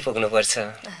काठमाडौँ नै पुग्नुपर्छ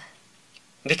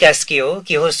विकास के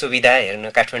हो सुविधा हेर्न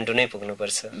काठमाडौँ नै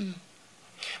पुग्नुपर्छ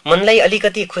मनलाई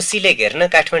अलिकति खुसीले घेर्न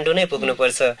काठमाडौँ नै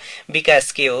पुग्नुपर्छ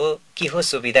विकास के हो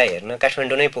सुविधा हेर्न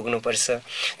काठमाडौँ नै पुग्नुपर्छ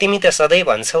तिमी त सधैँ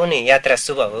भन्छौ नि यात्रा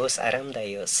शुभ होस्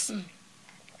आरामदायी होस्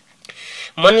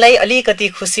मनलाई अलिकति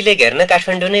खुसीले घेर्न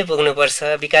काठमाडौँ नै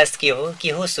पुग्नुपर्छ विकास के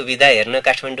हो सुविधा हेर्न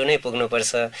काठमाडौँ नै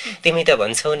पुग्नुपर्छ तिमी त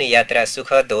भन्छौ नि यात्रा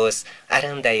सुखद होस्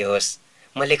आरामदायी होस्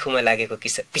म लेखुमा लागेको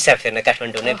पिसाब फेर्न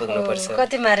काठमाडौँ नै पुग्नुपर्छ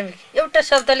कति मार्मिक एउटा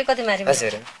शब्दले कति मार्मिक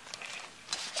हजुर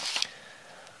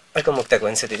अर्को मुक्तक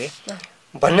भन्छु दिदी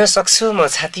भन्न सक्छु म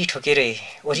छाती ठोकेरै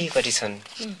वरिपरि छन्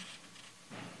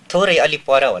थोरै अलि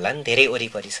पर होलान् धेरै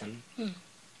वरिपरि छन्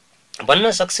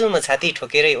भन्न सक्छु म छाती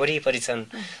ठोकेरै वरिपरि छन्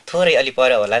थोरै अलि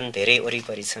पर होलान् धेरै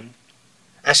वरिपरि छन्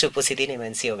आँसु पुछिदिने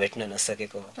मान्छे हो भेट्न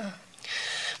नसकेको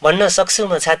भन्न सक्छु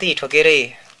म छाती ठोकेरै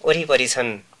वरिपरि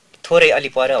छन् थोरै अलि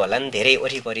पर होलान् धेरै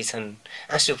वरिपरि छन्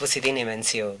आँसु पुछिदिने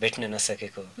मान्छे हो भेट्न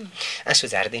नसकेको आँसु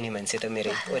झार्दिने मान्छे त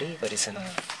मेरै वरिपरि छन्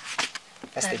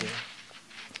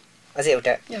अझै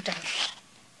एउटा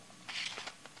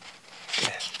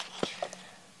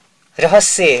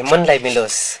रहस्य मनलाई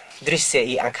मिलोस् दृश्य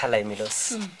यी आँखालाई मिलोस्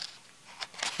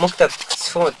मुक्तक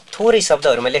थोरै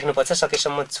शब्दहरूमा लेख्नुपर्छ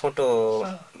सकेसम्म छोटो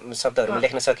शब्दहरूमा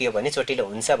लेख्न सकियो भने चोटिलो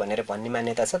हुन्छ भनेर भन्ने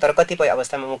मान्यता छ तर कतिपय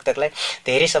अवस्थामा मुक्तकलाई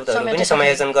धेरै शब्दहरू पनि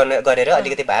समायोजन गरेर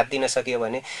अलिकति भाव दिन सकियो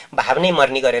भने भाव नै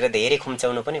मर्नी गरेर धेरै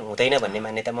खुम्चाउनु पनि हुँदैन भन्ने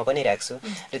मान्यता म पनि राख्छु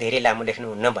र धेरै लामो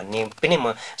लेख्नुहुन्न भन्ने पनि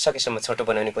म सकेसम्म छोटो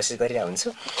बनाउने कोसिस गरिरहेको हुन्छु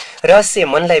रहस्य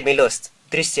मनलाई मिलोस्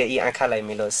दृश्य यी आँखालाई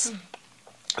मिलोस्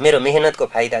मेरो मेहनतको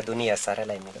फाइदा दुनिया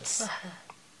सारालाई मिलोस्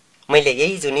मैले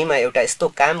यही जुनीमा एउटा यस्तो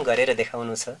काम गरेर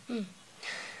देखाउनु छ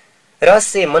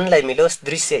रहस्य मनलाई मिलोस्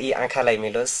दृश्य यी आँखालाई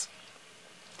मिलोस्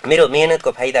मेरो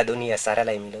मेहनतको फाइदा दुनिया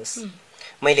सारालाई मिलोस्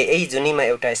मैले यही जुनीमा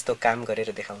एउटा यस्तो काम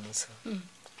गरेर देखाउनु छ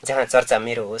जहाँ चर्चा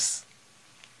मेरो होस्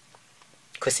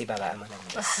खुसी बाबा आमालाई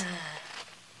मिलोस्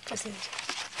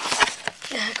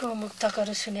यहाँको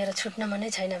मुक्तकहरू सुनेर छुट्न मनै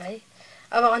छैन भाइ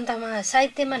अब अन्तमा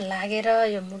साहित्यमा लागेर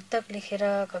यो मुक्तक लेखेर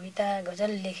कविता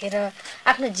गजल लेखेर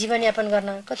आफ्नो जीवनयापन गर्न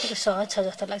कतिको सहज छ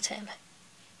जस्तो लाग्छ यहाँलाई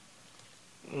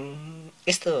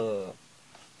यस्तो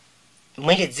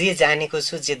मैले जे जानेको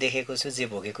छु जे देखेको छु जे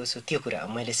भोगेको छु त्यो कुरा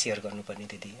मैले सेयर गर्नुपर्ने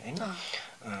दिदी हैन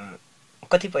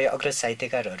कतिपय अग्रज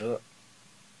साहित्यकारहरू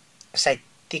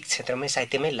साहित्यिक क्षेत्रमै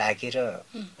साहित्यमै लागेर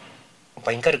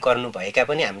भयङ्कर गर्नुभएका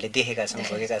पनि हामीले देखेका छौँ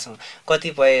भोगेका छौँ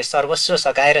कतिपय सर्वस्व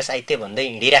सकाएर साहित्य भन्दै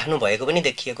हिँडिराख्नु भएको पनि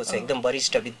देखिएको छ एकदम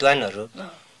वरिष्ठ विद्वानहरू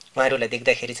उहाँहरूलाई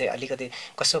देख्दाखेरि चाहिँ अलिकति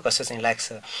कसो चाहिँ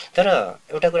लाग्छ तर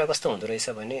एउटा कुरा कस्तो हुँदो रहेछ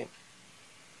भने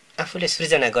आफूले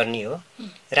सृजना गर्ने हो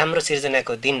राम्रो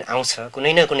सृजनाको दिन आउँछ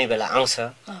कुनै न कुनै बेला आउँछ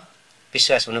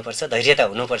विश्वास हुनुपर्छ धैर्यता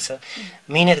हुनुपर्छ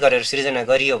मेहनत गरेर सृजना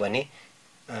गरियो भने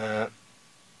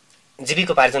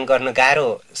जीविकोपार्जन गर्न गाह्रो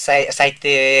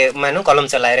साहित्यमा न कलम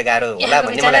चलाएर गाह्रो होला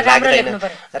भन्ने मलाई लाग्दैन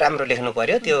राम्रो लेख्नु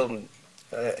पर्यो त्यो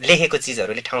लेखेको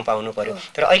चिजहरूले ठाउँ पाउनु पर्यो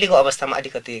तर अहिलेको अवस्थामा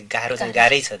अलिकति गाह्रो चाहिँ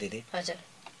गाह्रै छ दिदी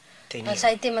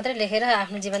साहित्य मात्रै लेखेर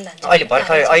आफ्नो जीवन धान्छ अहिले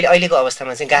भर्खर अहिलेको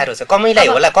अवस्थामा चाहिँ गाह्रो छ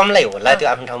कमलाई होला त्यो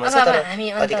आफ्नो ठाउँमा छ तर हामी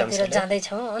अन्ततिर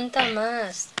जाँदैछौँ अन्तमा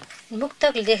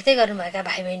मुक्तक लेख्दै गर्नुभएका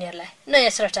भाइ बहिनीहरूलाई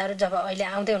नयाँ स्रष्टाहरू जब अहिले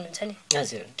आउँदै हुनुहुन्छ नि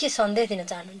हजुर के सन्देश दिन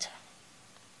चाहनुहुन्छ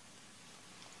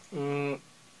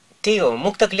त्यही हो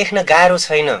मुक्तक लेख्न गाह्रो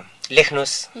छैन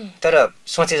लेख्नुहोस् तर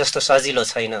सोचे जस्तो सजिलो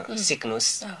छैन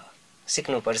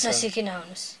सिक्नुपर्छ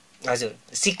हजुर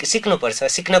सिक्नुपर्छ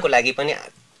सिक्नको लागि पनि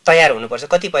तयार हुनुपर्छ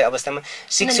कतिपय अवस्थामा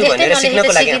सिक्छु भनेर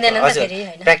सिक्नको लागि हजुर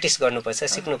प्र्याक्टिस गर्नुपर्छ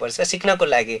सिक्नुपर्छ सिक्नको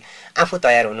लागि आफू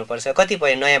तयार हुनुपर्छ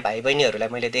कतिपय नयाँ भाइ बहिनीहरूलाई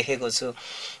मैले देखेको छु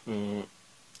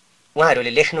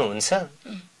उहाँहरूले लेख्नुहुन्छ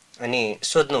अनि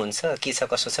सोध्नुहुन्छ के छ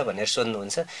कसो छ भनेर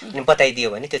सोध्नुहुन्छ अनि बताइदियो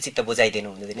भने त्यो चित्त बुझाइदिनु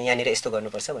हुँदैन यहाँनिर यस्तो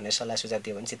गर्नुपर्छ भनेर सल्लाह सुझाव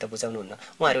दियो भने चित्त बुझाउनुहुन्न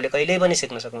उहाँहरूले कहिल्यै पनि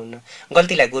सिक्न सक्नुहुन्न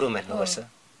गल्तीलाई गुरु मान्नुपर्छ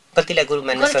गल्तीलाई गुरु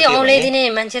मान्न सक्यो भने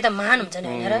मान्छे त महान हुन्छ नि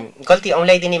हैन र गल्ती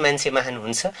औँल्याइदिने मान्छे महान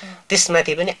हुन्छ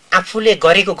त्यसमाथि पनि आफूले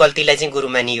गरेको गल्तीलाई चाहिँ गुरु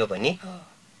मानियो भने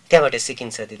त्यहाँबाट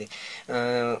सिकिन्छ दिदी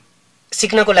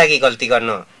सिक्नको लागि गल्ती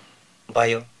गर्न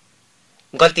भयो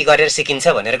गल्ती गरेर सिकिन्छ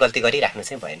भनेर गल्ती गरिराख्नु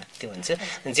चाहिँ भएन त्यो भन्छु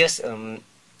जस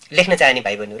लेख्न चाहने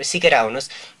भाइ बहिनीहरू सिकेर आउनुहोस्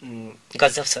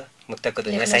गजब छ मुक्तकको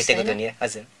दुनिया साहित्यको दुनिया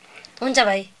हजुर हुन्छ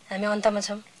भाइ हामी अन्तमा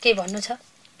छौँ केही भन्नु छ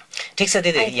ठिक छ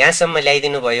दिदी यहाँसम्म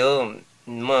ल्याइदिनु भयो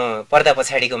म पर्दा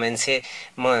पछाडिको मान्छे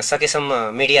म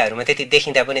सकेसम्म मिडियाहरूमा त्यति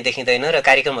देखिँदा पनि देखिँदैन र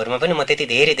कार्यक्रमहरूमा पनि म त्यति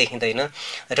धेरै देखिँदैन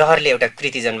रहरले एउटा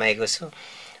कृति जन्माएको छु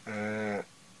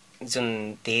जुन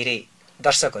धेरै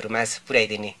दर्शकहरूमाझ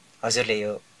पुर्याइदिने हजुरले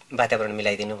यो वातावरण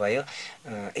मिलाइदिनु भयो।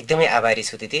 एकदमै आभारी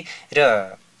छु दिदी। र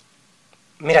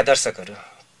मेरा दर्शकहरू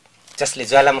जसले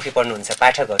ज्वालामुखी पढ्नुहुन्छ,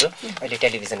 पाठकहरू, अहिले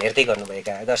टेलिभिजन हेर्दै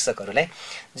गर्नुभएका दर्शकहरूलाई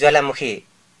ज्वालामुखी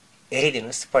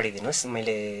हेरिदिनुहोस्, पढिदिनुहोस्।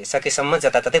 मैले सकेसम्म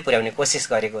जताततै पुर्याउने कोसिस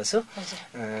गरेको छु।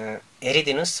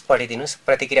 हेरिदिनुहोस्, पढिदिनुहोस्,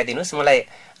 प्रतिक्रिया दिनुहोस्। मलाई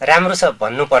राम्रो छ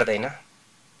भन्नु पर्दैन,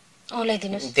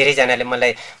 धेरैजनाले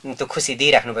मलाई त्यो खुसी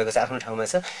दिइराख्नु भएको छ, आफ्नो ठाउँमा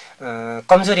छ।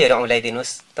 कमजोरीहरू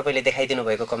औँलाइदिनुहोस्। तपाईँले देखाइदिनु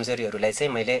भएको कमजोरीहरूलाई चाहिँ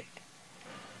मैले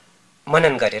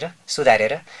मनन गरेर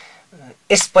सुधारेर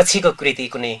यसपछिको कृति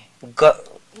कुनै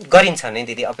गरिन्छ नै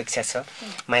दिदी, अपेक्षा छ,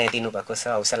 माया दिनुभएको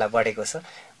छ, हौसला बढेको छ।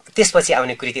 त्यसपछि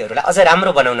आउने कृतिहरूलाई अझ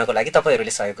राम्रो बनाउनको लागि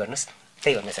तपाईँहरूले सहयोग गर्नुहोस्,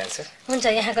 त्यही भन्न चाहन्छु। हुन्छ,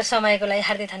 यहाँको समयको लागि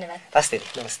हार्दिक धन्यवाद। हस् दिदी,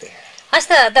 नमस्ते। हस्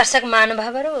त दर्शक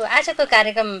महानुभावहरू, आजको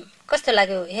कार्यक्रम कस्तो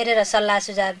लाग्यो हेरेर सल्लाह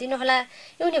सुझाव दिनुहोला।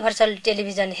 युनिभर्सल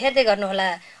टेलिभिजन हेर्दै गर्नुहोला।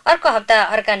 अर्को हप्ता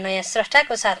अर्का नयाँ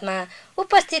स्रष्टाको साथमा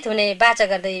उपस्थित हुने बाचा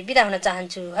गर्दै बिदा हुन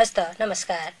चाहन्छु। हस्त,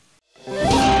 नमस्कार।